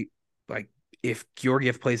if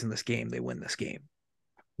Georgiev plays in this game, they win this game.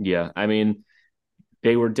 Yeah. I mean,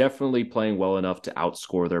 they were definitely playing well enough to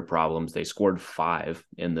outscore their problems. They scored 5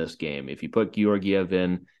 in this game. If you put Georgiev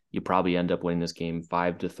in, you probably end up winning this game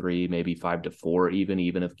 5-3, maybe 5-4,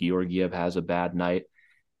 even if Georgiev has a bad night.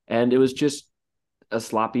 And it was just a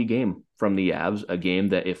sloppy game from the Avs, a game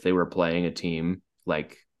that if they were playing a team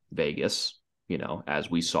like Vegas,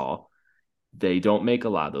 as we saw, they don't make a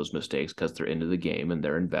lot of those mistakes because they're into the game and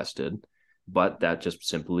they're invested. But that just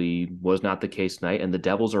simply was not the case tonight. And the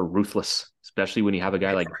Devils are ruthless, especially when you have a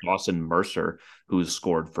guy like Dawson Mercer, who's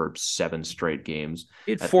scored for 7 straight games.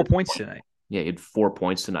 He had 4 points tonight. Yeah, he had 4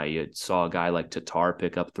 points tonight. You saw a guy like Tatar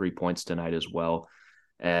pick up 3 points tonight as well.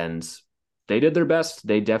 And they did their best.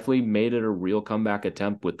 They definitely made it a real comeback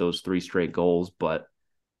attempt with those 3 straight goals, but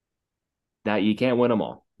that you can't win them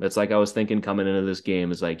all. It's like I was thinking coming into this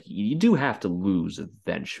game is like you do have to lose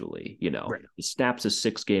eventually, Right. It snaps a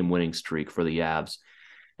 6-game winning streak for the Avs.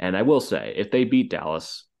 And I will say, if they beat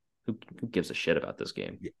Dallas, who gives a shit about this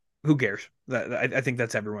game? Yeah. Who cares? I think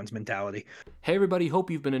that's everyone's mentality. Hey everybody, hope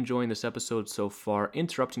you've been enjoying this episode so far.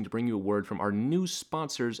 Interrupting to bring you a word from our new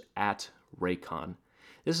sponsors at Raycon.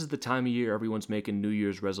 This is the time of year everyone's making New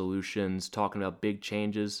Year's resolutions, talking about big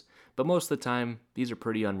changes, but most of the time, these are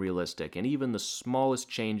pretty unrealistic, and even the smallest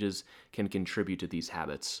changes can contribute to these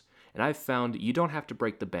habits. And I've found you don't have to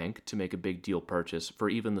break the bank to make a big deal purchase for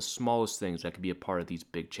even the smallest things that can be a part of these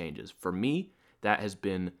big changes. For me, that has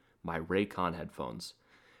been my Raycon headphones.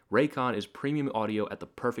 Raycon is premium audio at the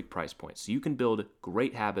perfect price point, so you can build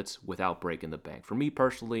great habits without breaking the bank. For me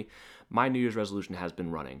personally, my New Year's resolution has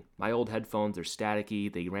been running. My old headphones are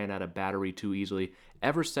staticky, they ran out of battery too easily.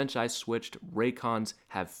 Ever since I switched, Raycons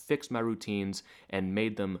have fixed my routines and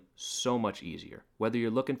made them so much easier. Whether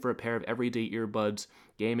you're looking for a pair of everyday earbuds,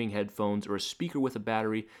 gaming headphones, or a speaker with a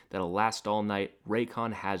battery that'll last all night,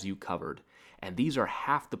 Raycon has you covered. And these are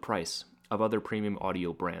half the price of other premium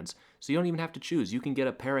audio brands. So you don't even have to choose. You can get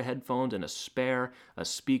a pair of headphones and a spare, a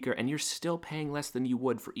speaker, and you're still paying less than you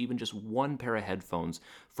would for even just one pair of headphones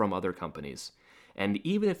from other companies. And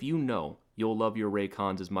even if you know you'll love your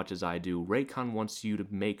Raycons as much as I do, Raycon wants you to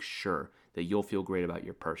make sure that you'll feel great about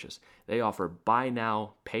your purchase. They offer buy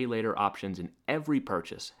now, pay later options, and every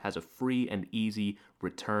purchase has a free and easy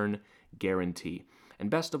return guarantee. And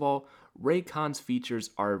best of all, Raycon's features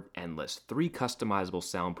are endless. 3 customizable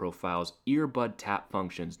sound profiles, earbud tap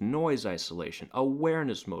functions, noise isolation,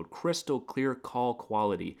 awareness mode, crystal clear call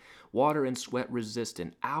quality, water and sweat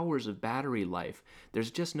resistant, hours of battery life.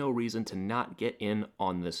 There's just no reason to not get in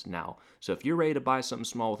on this now. So if you're ready to buy something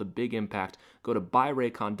small with a big impact, go to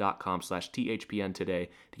buyraycon.com/THPN today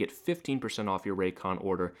to get 15% off your Raycon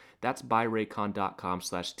order. That's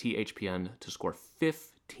buyraycon.com/THPN to score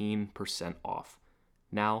 15% off.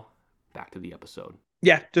 Now, back to the episode.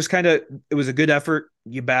 Yeah, just kind of, it was a good effort.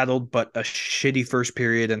 You battled, but a shitty first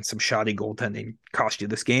period and some shoddy goaltending cost you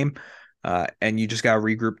this game. And you just got to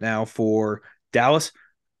regroup now for Dallas.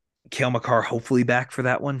 Cale Makar hopefully back for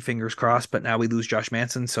that one, fingers crossed. But now we lose Josh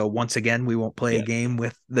Manson, so once again we won't play a game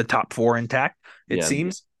with the top four intact. It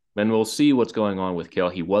seems. And we'll see what's going on with Cale.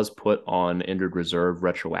 He was put on injured reserve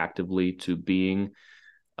retroactively to being.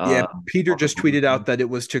 Peter just tweeted out that it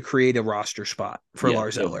was to create a roster spot for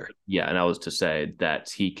Lars Eller. Yeah, and I was to say that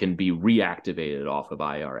he can be reactivated off of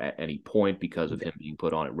IR at any point because of him being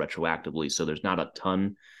put on it retroactively. So there's not a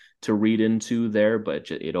ton to read into there,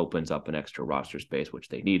 but it opens up an extra roster space, which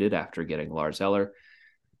they needed after getting Lars Eller.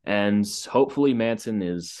 And hopefully Manson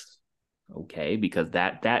is okay, because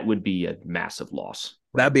that would be a massive loss.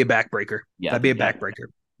 That'd be a backbreaker. Yeah, that'd be a backbreaker.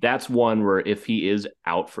 That's one where if he is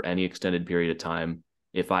out for any extended period of time,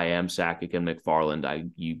 if I am Sakic and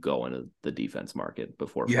McFarland, you go into the defense market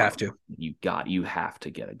before you have to. You have to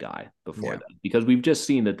get a guy before that, because we've just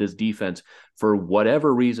seen that this defense, for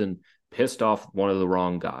whatever reason, pissed off one of the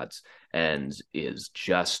wrong gods and is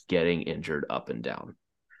just getting injured up and down.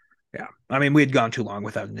 Yeah, I mean, we had gone too long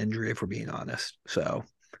without an injury, if we're being honest. So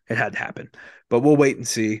it had to happen, but we'll wait and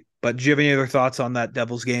see. But do you have any other thoughts on that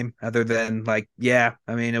Devils game other than I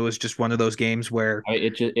mean, it was just one of those games where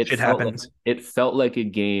it happens. It felt like a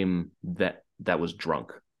game that was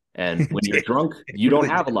drunk. And when you're drunk, you don't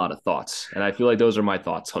have a lot of thoughts. And I feel like those are my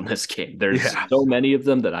thoughts on this game. There's so many of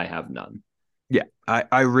them that I have none. Yeah,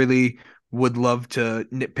 I really would love to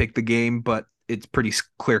nitpick the game, but it's pretty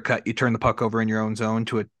clear cut. You turn the puck over in your own zone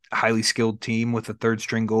to a highly skilled team with a third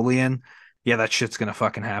string goalie in. Yeah, that shit's going to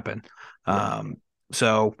fucking happen. Yeah.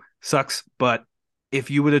 So sucks. But if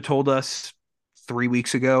you would have told us 3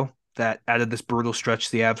 weeks ago that out of this brutal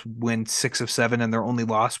stretch, the Avs win 6 of 7 and their only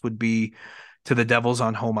loss would be to the Devils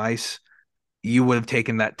on home ice, you would have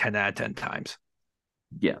taken that 10 out of 10 times.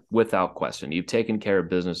 Yeah, without question. You've taken care of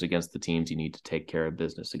business against the teams you need to take care of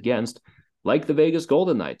business against, like the Vegas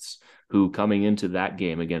Golden Knights, who coming into that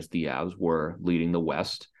game against the Avs were leading the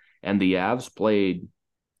West, and the Avs played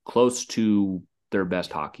close to their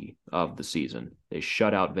best hockey of the season. They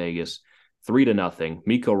shut out Vegas 3-0.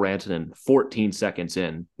 Mikko Rantanen 14 seconds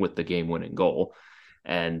in with the game-winning goal.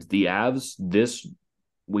 And the Avs,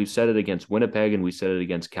 we've said it against Winnipeg and we said it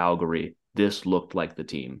against Calgary, this looked like the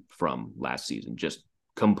team from last season, just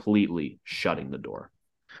completely shutting the door.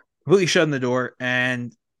 Completely shutting the door.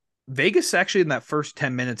 And Vegas actually in that first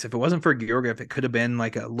 10 minutes, if it wasn't for Georgiev, it could have been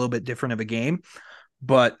a little bit different of a game.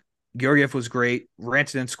 But Georgiev was great.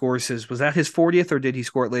 Rantanen scores was that his 40th or did he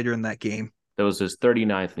score it later in that game? That was his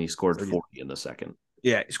 39th and he scored 40 in the second.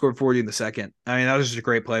 Yeah, he scored 40 in the second. I mean, that was just a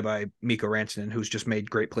great play by Mikko Rantanen, who's just made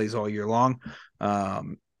great plays all year long.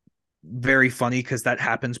 Very funny because that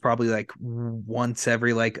happens probably once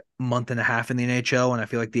every month and a half in the NHL, and I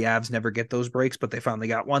feel like the Avs never get those breaks, but they finally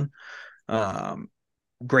got one.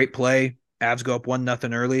 Great play. Avs go up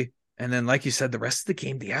 1-0 early. And then, like you said, the rest of the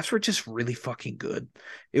game, the Avs were just really fucking good.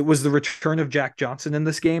 It was the return of Jack Johnson in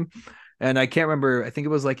this game. And I can't remember, I think it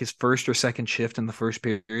was his first or second shift in the first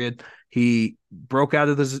period. He broke out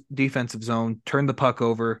of the defensive zone, turned the puck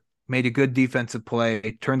over, made a good defensive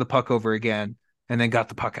play, turned the puck over again, and then got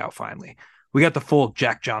the puck out finally. We got the full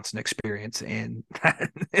Jack Johnson experience in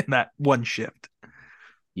that one shift.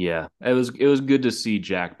 Yeah, it was good to see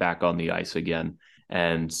Jack back on the ice again.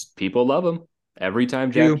 And people love him. Every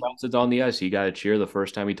time Jack Johnson's on the ice, you got to cheer the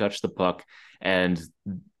first time he touched the puck. And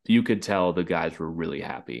you could tell the guys were really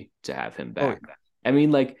happy to have him back. Oh, yeah. I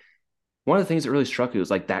mean, one of the things that really struck me was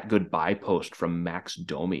that goodbye post from Max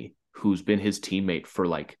Domi, who's been his teammate for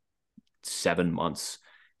 7 months,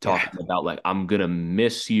 talking about I'm going to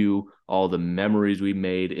miss you, all the memories we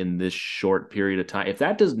made in this short period of time. If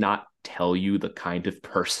that does not tell you the kind of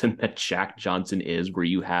person that Jack Johnson is, where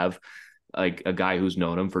you have a guy who's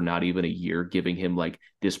known him for not even a year, giving him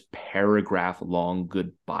this paragraph long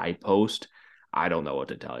goodbye post, I don't know what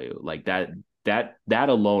to tell you. That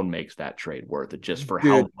alone makes that trade worth it, just for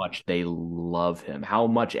how much they love him, how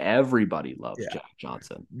much everybody loves Jack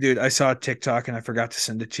Johnson. Dude, I saw a TikTok and I forgot to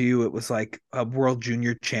send it to you. It was a World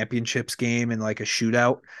Junior Championships game and a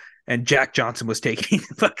shootout. And Jack Johnson was taking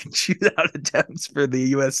fucking shootout attempts for the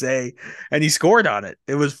USA, and he scored on it.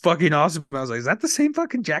 It was fucking awesome. I was like, is that the same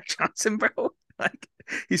fucking Jack Johnson, bro?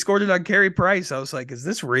 He scored it on Carey Price. I was like, is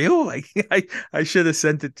this real? I should have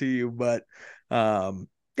sent it to you, but I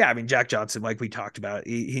mean, Jack Johnson, like we talked about,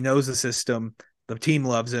 he knows the system. The team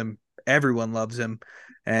loves him. Everyone loves him.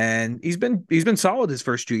 And he's been solid his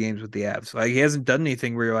first 2 games with the Avs. He hasn't done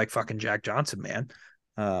anything where you're fucking Jack Johnson,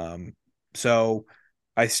 man. So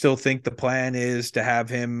I still think the plan is to have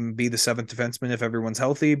him be the seventh defenseman if everyone's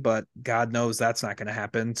healthy, but God knows that's not going to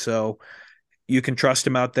happen. So you can trust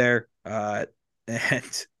him out there.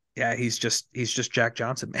 And yeah, he's just Jack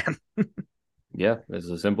Johnson, man. Yeah, that's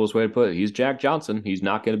the simplest way to put it. He's Jack Johnson. He's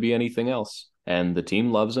not going to be anything else. And the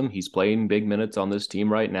team loves him. He's playing big minutes on this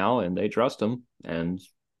team right now, and they trust him, and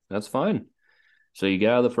that's fine. So you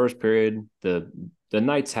get out of the first period. The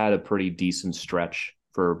Knights had a pretty decent stretch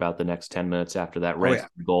for about the next 10 minutes after that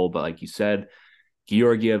goal. But like you said,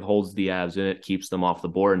 Georgiev holds the Avs in it, keeps them off the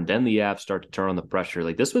board, and then the Avs start to turn on the pressure.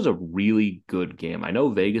 Like, this was a really good game. I know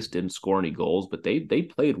Vegas didn't score any goals, but they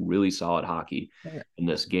played really solid hockey in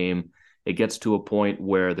this game. It gets to a point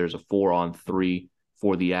where there's a 4-on-3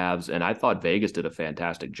 for the Avs, and I thought Vegas did a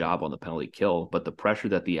fantastic job on the penalty kill, but the pressure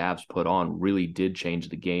that the Avs put on really did change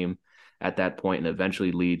the game at that point, and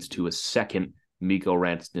eventually leads to a second Mikko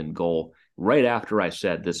Rantanen goal right after I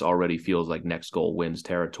said this already feels like next goal wins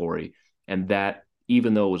territory. And that,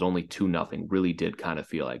 even though it was only 2-0, really did kind of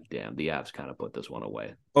feel like, damn, the Avs kind of put this one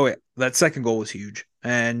away. Oh, yeah. That second goal was huge.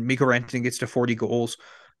 And Mikko Rantanen gets to 40 goals,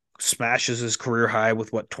 smashes his career high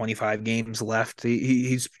with 25 games left.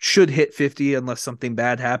 He should hit 50 unless something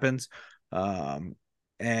bad happens. And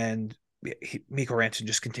Mikko Rantanen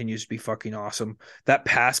just continues to be fucking awesome. That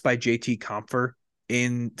pass by JT Compher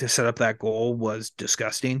in to set up that goal was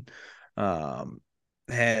disgusting. And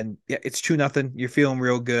yeah, it's 2-0. You're feeling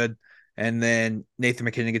real good. And then Nathan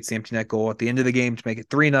MacKinnon gets the empty net goal at the end of the game to make it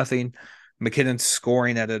 3-0. McKinnon's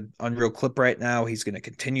scoring at an unreal clip right now. He's going to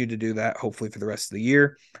continue to do that, hopefully, for the rest of the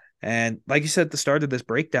year. And like you said at the start of this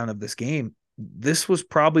breakdown of this game, this was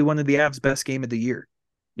probably one of the Avs' best game of the year.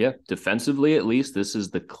 Yeah, defensively, at least, this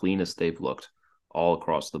is the cleanest they've looked all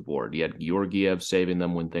across the board. You had Georgiev saving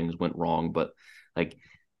them when things went wrong, but like,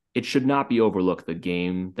 it should not be overlooked the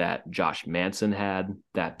game that Josh Manson had,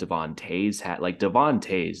 that Devon Toews had. Like, Devon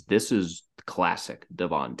Toews, this is classic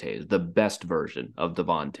Devon Toews, the best version of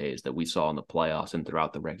Devon Toews that we saw in the playoffs and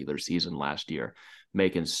throughout the regular season last year,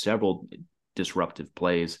 making several disruptive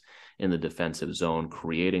plays in the defensive zone,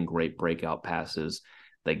 creating great breakout passes.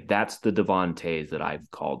 Like, that's the Devon Toews that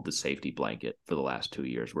I've called the safety blanket for the last 2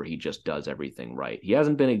 years, where he just does everything right. He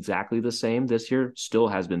hasn't been exactly the same this year, still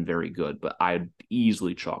has been very good, but I'd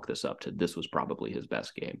easily chalk this up to this was probably his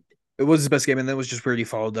best game. It was his best game, and that was just weird. He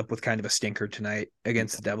followed up with kind of a stinker tonight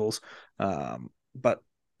against the Devils. But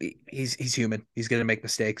he's human. He's going to make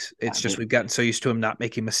mistakes. It's just we've gotten so used to him not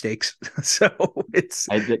making mistakes. So it's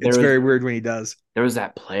very weird when he does. There was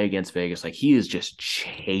that play against Vegas. Like, he is just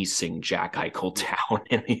chasing Jack Eichel down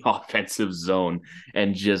in the offensive zone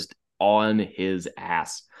and just on his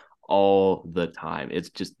ass all the time. It's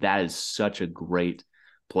just, that is such a great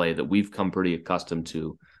play that we've come pretty accustomed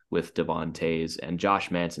to with Devon Toews. And Josh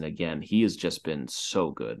Manson, again, he has just been so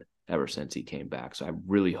good ever since he came back. So I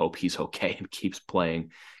really hope he's okay and keeps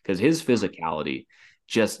playing, because his physicality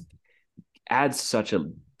just adds such a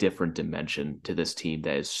different dimension to this team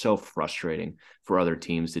that is so frustrating for other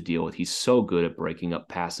teams to deal with. He's so good at breaking up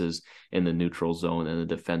passes in the neutral zone and the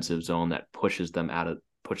defensive zone that pushes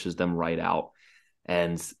them right out.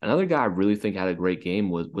 And another guy I really think had a great game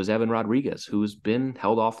was Evan Rodriguez, who's been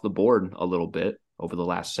held off the board a little bit over the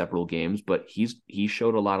last several games, but he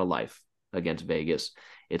showed a lot of life against Vegas.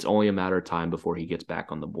 It's only a matter of time before he gets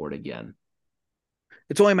back on the board again.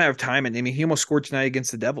 It's only a matter of time. And I mean, he almost scored tonight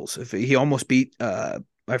against the Devils. If he almost beat, I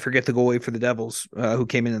forget the goalie for the Devils, who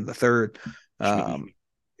came in the third. What'd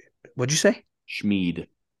you say? Schmid?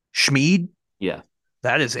 Yeah.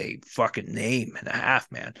 That is a fucking name and a half,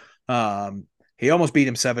 man. He almost beat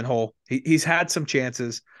him 7-hole. He's had some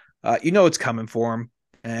chances. It's coming for him.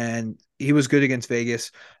 And he was good against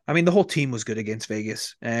Vegas. I mean, the whole team was good against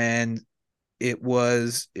Vegas. And it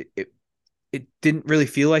didn't really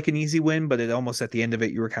feel like an easy win, but it almost, at the end of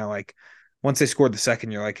it, you were kind of like, once they scored the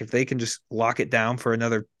second, you're like, if they can just lock it down for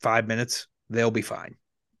another 5 minutes, they'll be fine.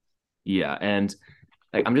 Yeah. And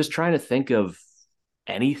like, I'm just trying to think of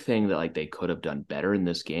anything that like they could have done better in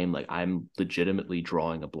this game. Like, I'm legitimately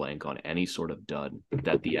drawing a blank on any sort of dud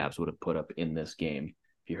that the Avs would have put up in this game.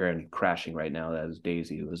 If you're hearing crashing right now, that is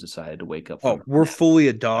Daisy, who has decided to wake up. We're fully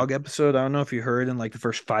a dog episode. I don't know if you heard in like the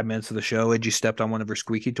first 5 minutes of the show, Edgy stepped on one of her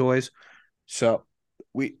squeaky toys. So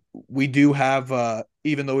we do have,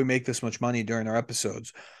 even though we make this much money during our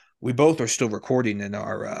episodes, we both are still recording in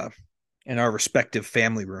our respective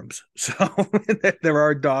family rooms. So there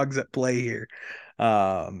are dogs at play here.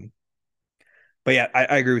 But yeah,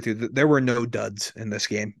 I agree with you. There were no duds in this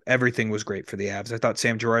game. Everything was great for the Avs. I thought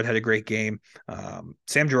Sam Girard had a great game.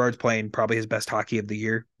 Sam Girard's playing probably his best hockey of the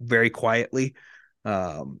year, very quietly.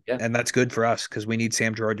 Yeah. And that's good for us because we need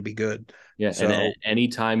Sam Girard to be good. Yeah. So And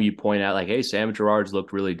anytime you point out, like, hey, Sam Girard's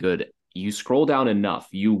looked really good, you scroll down enough,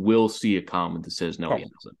 you will see a comment that says, no, he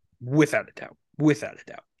hasn't. without a doubt. Without a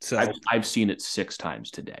doubt. So I've seen it 6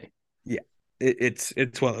 times today. yeah,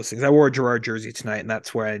 it's one of those things. I wore a Girard jersey tonight, and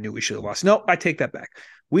that's where I knew we should have lost. No, I take that back.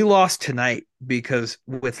 We lost tonight because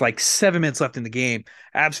with like 7 minutes left in the game,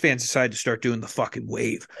 Abs fans decided to start doing the fucking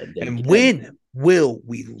wave. And when will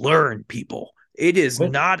we learn, people? It is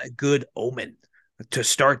not a good omen to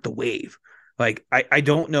start the wave. Like, I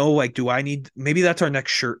don't know. Like, do I need, maybe that's our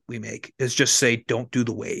next shirt we make is just say, don't do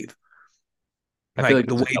the wave. I feel like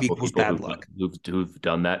the wave equals bad luck. Who've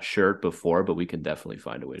done that shirt before, but we can definitely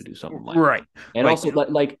find a way to do something like right. that. And also,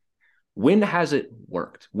 like, when has it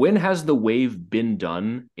worked? When has the wave been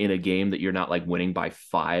done in a game that you're not like winning by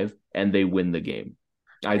 5 and they win the game?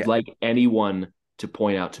 I'd like anyone to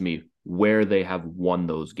point out to me where they have won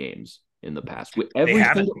those games in the past.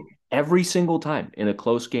 Every single time in a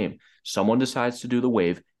close game, someone decides to do the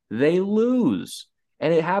wave, they lose.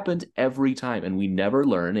 And it happens every time, and we never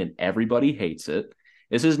learn, and everybody hates it.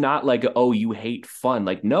 This is not like, oh, you hate fun.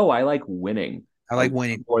 Like, no, I like winning. I like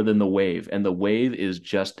winning more than the wave, and the wave is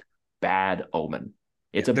just bad omen.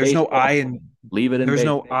 There's no I in leave it in. There's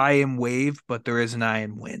no I in wave, but there is an I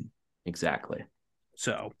in win. Exactly.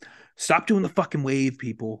 So stop doing the fucking wave,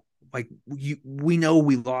 people. Like we know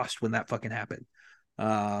we lost when that fucking happened.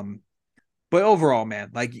 But overall, man,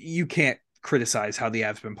 like you can't criticize how the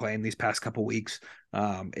Avs been playing these past couple weeks.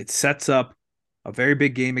 It sets up a very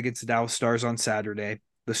big game against the Dallas Stars on Saturday.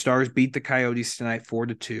 The Stars beat the Coyotes tonight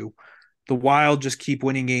 4-2. The Wild just keep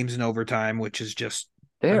winning games in overtime, which is just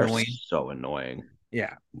annoying. So annoying.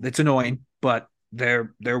 Yeah, it's annoying, but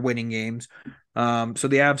they're winning games. So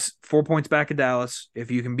the Avs 4 points back at Dallas. If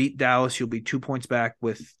you can beat Dallas, you'll be 2 points back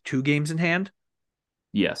with 2 games in hand.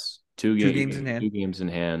 Yes, two games in hand. 2 games in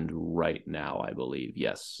hand right now, I believe.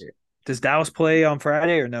 Yes. Does Dallas play on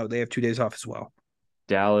Friday or no? They have 2 days off as well.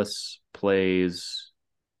 Dallas plays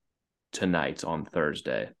tonight on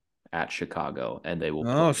Thursday at Chicago, and they will.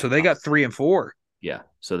 Oh, so they got 3 and 4. Yeah,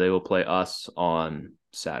 so they will play us on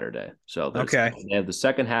Saturday. So they have the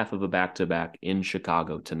second half of a back-to-back in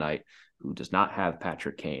Chicago tonight, who does not have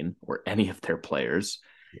Patrick Kane or any of their players,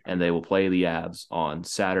 and they will play the Avs on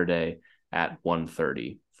Saturday at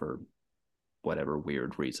 1:30 for whatever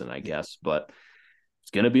weird reason, I guess. But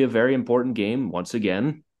it's going to be a very important game. Once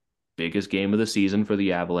again, biggest game of the season for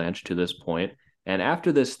the Avalanche to this point. And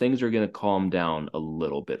after this, things are going to calm down a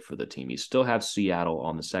little bit for the team. You still have Seattle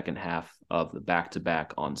on the second half of the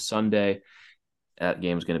back-to-back on Sunday. That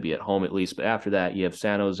game is going to be at home at least. But after that, you have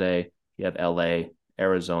San Jose, you have LA,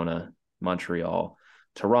 Arizona, Montreal,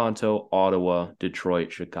 Toronto, Ottawa,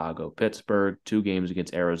 Detroit, Chicago, Pittsburgh, 2 games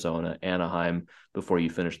against Arizona, Anaheim, before you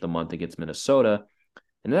finish the month against Minnesota.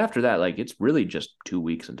 And then after that, like, it's really just 2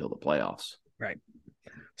 weeks until the playoffs. Right.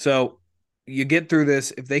 So you get through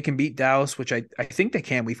this. If they can beat Dallas, which I think they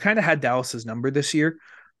can. We've kind of had Dallas's number this year.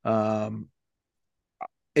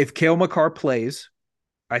 If Cale Makar plays,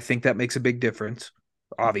 I think that makes a big difference,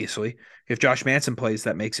 obviously. If Josh Manson plays,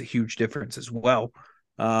 that makes a huge difference as well.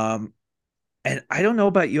 And I don't know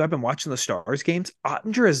about you. I've been watching the Stars games.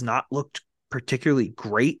 Ottinger has not looked particularly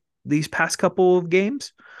great these past couple of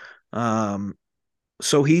games.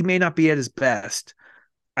 So he may not be at his best.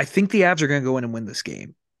 I think the Avs are going to go in and win this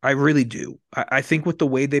game. I really do. I think with the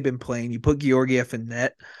way they've been playing, you put Georgiev in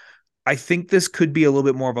net, I think this could be a little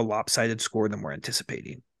bit more of a lopsided score than we're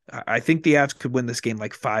anticipating. I think the Avs could win this game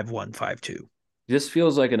like 5-1, 5-2. This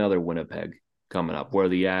feels like another Winnipeg coming up where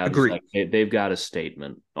the Avs, like, they've got a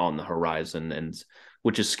statement on the horizon, and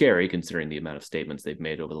which is scary considering the amount of statements they've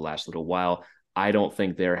made over the last little while. I don't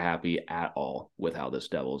think they're happy at all with how this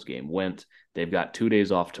Devils game went. They've got 2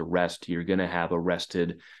 days off to rest. You're going to have a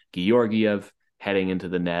rested Georgiev heading into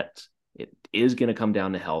the net. It is going to come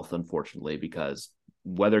down to health, unfortunately, because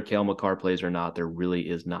whether Cale Makar plays or not, there really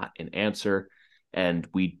is not an answer. And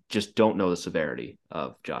we just don't know the severity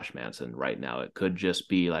of Josh Manson right now. It could just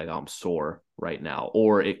be like, I'm sore right now,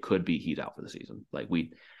 or it could be he's out for the season. Like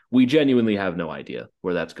we genuinely have no idea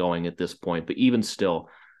where that's going at this point. But even still,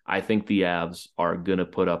 I think the Avs are going to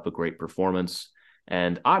put up a great performance.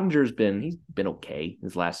 And Ottinger's he's been okay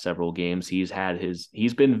his last several games. He's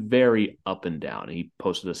been very up and down. He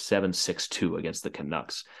posted a 7.62 against the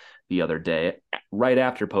Canucks the other day, right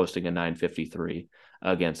after posting a 9.53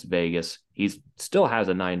 against Vegas. He still has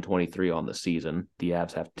a 9.23 on the season. The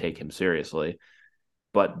Avs have to take him seriously.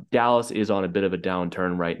 But Dallas is on a bit of a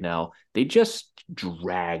downturn right now. They just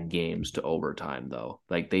drag games to overtime, though.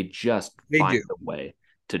 Like, they find a way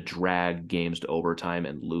to drag games to overtime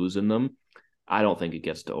and lose in them. I don't think it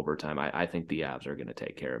gets to overtime. I think the Avs are going to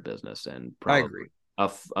take care of business and I probably agree.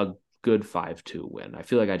 a good 5-2 win. I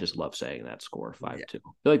feel like I just love saying that score 5-2. I feel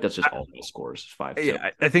like that's just all the scores 5-2. Yeah,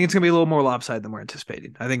 I think it's going to be a little more lopsided than we're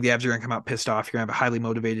anticipating. I think the Avs are going to come out pissed off. You're going to have a highly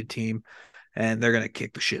motivated team, and they're going to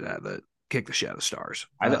kick the shit out of the Stars.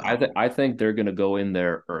 I think they're going to go in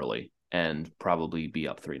there early and probably be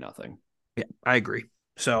up 3-0. Yeah, I agree.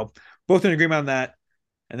 So both in agreement on that.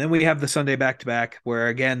 And then we have the Sunday back-to-back where,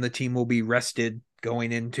 again, the team will be rested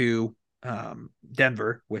going into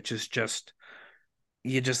Denver, which is just –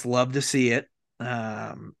 you just love to see it.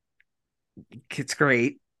 It's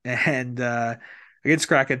great. And against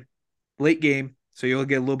Kraken, late game, so you'll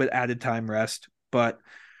get a little bit added time rest. But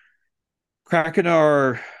Kraken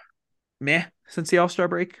are meh since the All-Star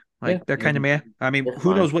break. They're kind of meh. I mean,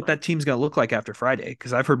 who knows what that team's going to look like after Friday?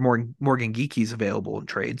 Because I've heard Morgan Geeky's available in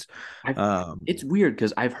trades. It's weird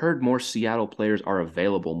because I've heard more Seattle players are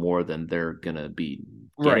available more than they're going to be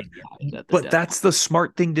right. But that's the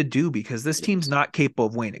smart thing to do because this team's not capable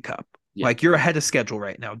of winning a cup. Yeah. Like, you're ahead of schedule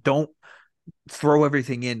right now. Don't throw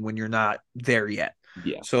everything in when you're not there yet.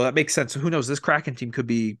 Yeah. So that makes sense. So who knows? This Kraken team could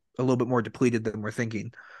be a little bit more depleted than we're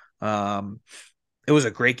thinking. It was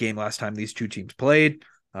a great game last time these two teams played.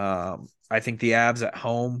 I think the Avs at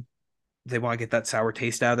home, they want to get that sour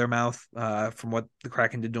taste out of their mouth from what the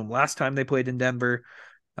Kraken did to them last time they played in Denver.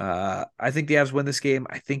 I think the Avs win this game.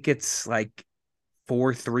 I think it's like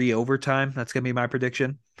 4-3 overtime. That's going to be my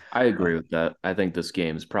prediction. I agree with that. I think this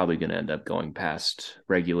game is probably going to end up going past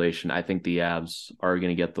regulation. I think the Avs are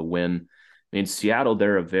going to get the win. I mean, Seattle,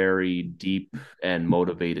 they're a very deep and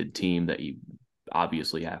motivated team that you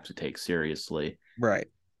obviously have to take seriously. Right.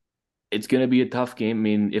 It's going to be a tough game. I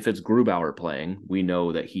mean, if it's Grubauer playing, we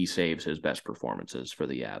know that he saves his best performances for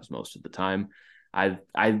the Avs most of the time. I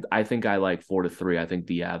think I like 4-3. I think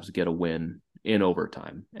the Avs get a win in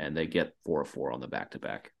overtime, and they get 4-4 on the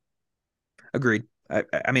back-to-back. Agreed.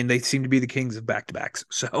 I mean, they seem to be the kings of back-to-backs,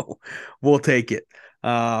 so we'll take it.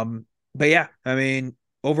 But yeah, I mean,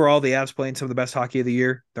 overall, the Avs playing some of the best hockey of the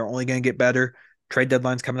year. They're only going to get better. Trade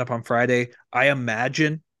deadline's coming up on Friday. I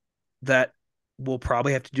imagine that we'll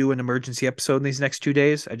probably have to do an emergency episode in these next 2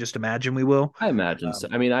 days. I just imagine we will. I imagine so.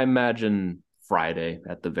 I mean, I imagine Friday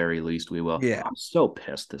at the very least we will. Yeah. I'm so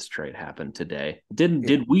pissed this trade happened today.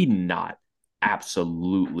 Did we not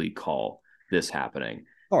absolutely call this happening?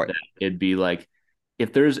 All right. It'd be like,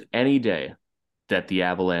 if there's any day that the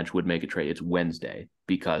Avalanche would make a trade, it's Wednesday,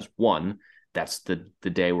 because 1, that's the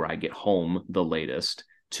day where I get home the latest.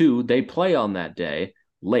 2, they play on that day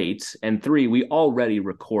late, and 3, we already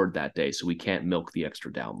record that day, so we can't milk the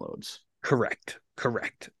extra downloads. Correct.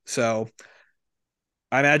 So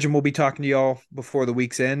I imagine we'll be talking to y'all before the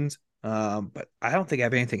week's end, but I don't think I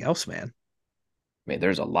have anything else, man. I mean,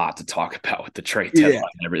 there's a lot to talk about with the trade deadline.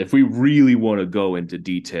 Yeah. If we really want to go into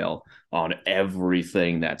detail on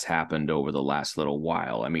everything that's happened over the last little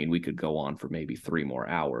while, I mean, we could go on for maybe 3 more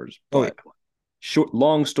hours. But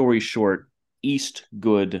long story short, East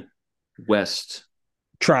good, West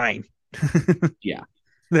trying. Yeah.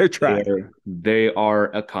 They're trying. They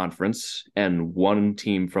are a conference, and one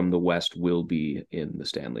team from the West will be in the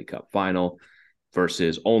Stanley Cup final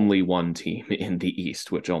versus only one team in the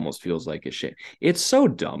East, which almost feels like a shame. It's so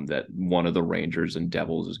dumb that one of the Rangers and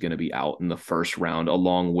Devils is going to be out in the first round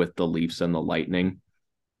along with the Leafs and the Lightning.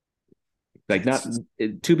 Like,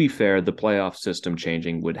 to be fair, the playoff system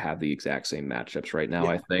changing would have the exact same matchups right now,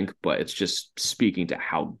 I think, but it's just speaking to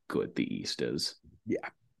how good the East is. Yeah.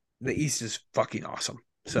 The East is fucking awesome.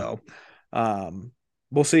 So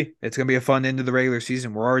we'll see. It's going to be a fun end of the regular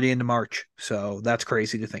season. We're already into March, so that's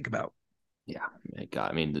crazy to think about. Yeah.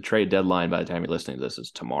 God, I mean, the trade deadline by the time you're listening to this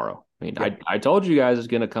is tomorrow. I mean, I told you guys it's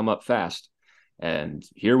going to come up fast, and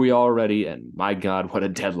here we are already, and my God, what a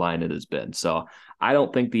deadline it has been. So I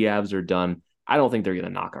don't think the Avs are done. I don't think they're going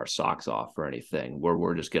to knock our socks off or anything, where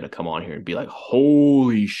we're just going to come on here and be like,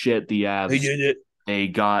 holy shit, the Avs. They did it. They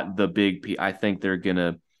got the big P. I think they're going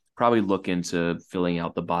to probably look into filling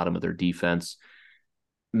out the bottom of their defense.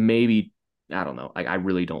 Maybe, I don't know. I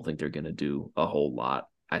really don't think they're going to do a whole lot.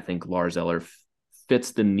 I think Lars Eller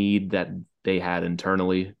fits the need that they had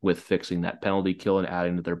internally with fixing that penalty kill and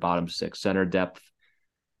adding to their bottom 6 center depth.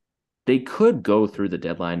 They could go through the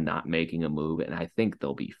deadline not making a move, and I think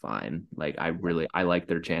they'll be fine. Like, I like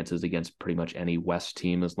their chances against pretty much any West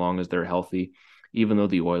team as long as they're healthy. Even though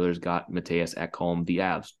the Oilers got Mattias Ekholm, the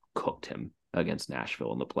Avs cooked him against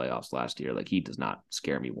Nashville in the playoffs last year. Like, he does not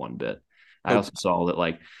scare me one bit. I also saw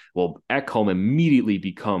that, Ekholm immediately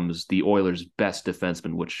becomes the Oilers' best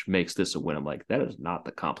defenseman, which makes this a win. I'm like, that is not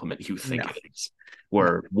the compliment you think it is.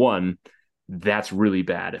 Where, one, that's really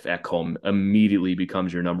bad if Ekholm immediately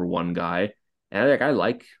becomes your number one guy. And I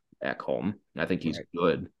like Ekholm. I think he's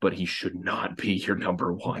good, but he should not be your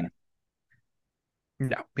number one.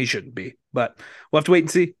 No, he shouldn't be. But we'll have to wait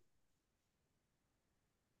and see.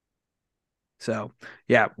 So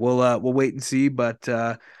yeah, we'll wait and see. But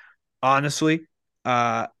honestly,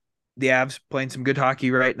 the Avs playing some good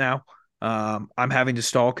hockey right now. I'm having to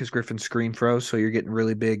stall because Griffin's screen froze, so you're getting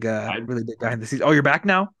really big behind the scenes. Oh, you're back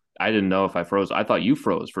now? I didn't know if I froze. I thought you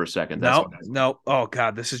froze for a second. No. Oh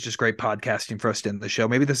God, this is just great podcasting for us to end the show.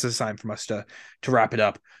 Maybe this is a sign from us to wrap it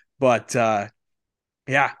up. But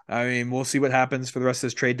yeah, I mean, we'll see what happens for the rest of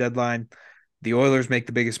this trade deadline. The Oilers make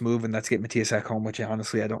the biggest move, and that's get Matthias Ekholm, which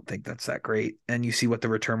honestly I don't think that's that great. And you see what the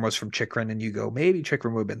return was from Chychrun, and you go, maybe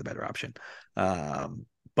Chychrun would have been the better option.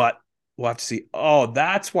 But we'll have to see. Oh,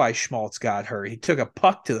 that's why Schmaltz got hurt. He took a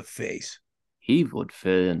puck to the face. He would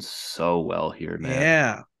fit in so well here, man.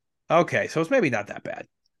 Yeah. Okay, so it's maybe not that bad.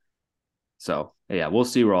 So, yeah, we'll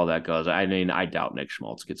see where all that goes. I mean, I doubt Nick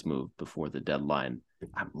Schmaltz gets moved before the deadline.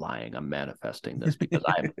 I'm lying. I'm manifesting this because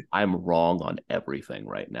I'm wrong on everything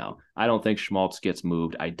right now. I don't think Schmaltz gets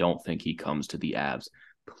moved. I don't think he comes to the Avs.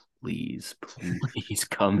 Please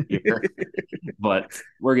come here. But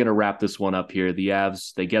we're going to wrap this one up here. The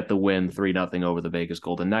Avs, they get the win 3-0 over the Vegas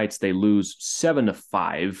Golden Knights. They lose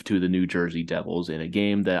 7-5 to the New Jersey Devils in a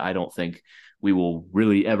game that I don't think we will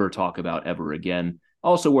really ever talk about ever again.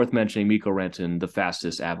 Also worth mentioning, Mikko Renton, the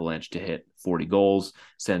fastest Avalanche to hit 40 goals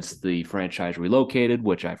since the franchise relocated,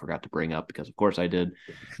 which I forgot to bring up because, of course, I did.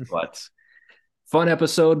 But fun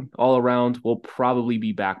episode all around. We'll probably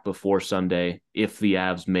be back before Sunday if the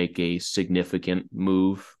Avs make a significant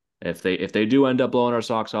move. If they do end up blowing our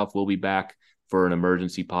socks off, we'll be back for an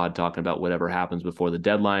emergency pod talking about whatever happens before the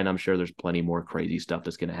deadline. I'm sure there's plenty more crazy stuff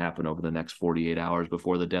that's going to happen over the next 48 hours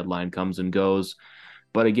before the deadline comes and goes.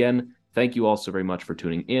 But again, thank you all so very much for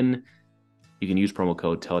tuning in. You can use promo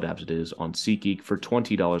code TELLITAVSITIS on SeatGeek for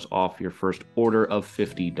 $20 off your first order of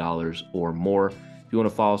 $50 or more. If you want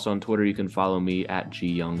to follow us on Twitter, you can follow me at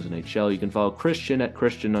GYoungsNHL. You can follow Christian at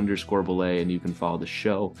Christian_Belay, and you can follow the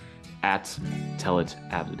show at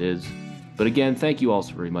TellItAsItIs. But again, thank you all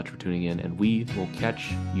so very much for tuning in, and we will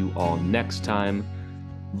catch you all next time.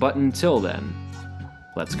 But until then,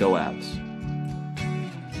 let's go Avs.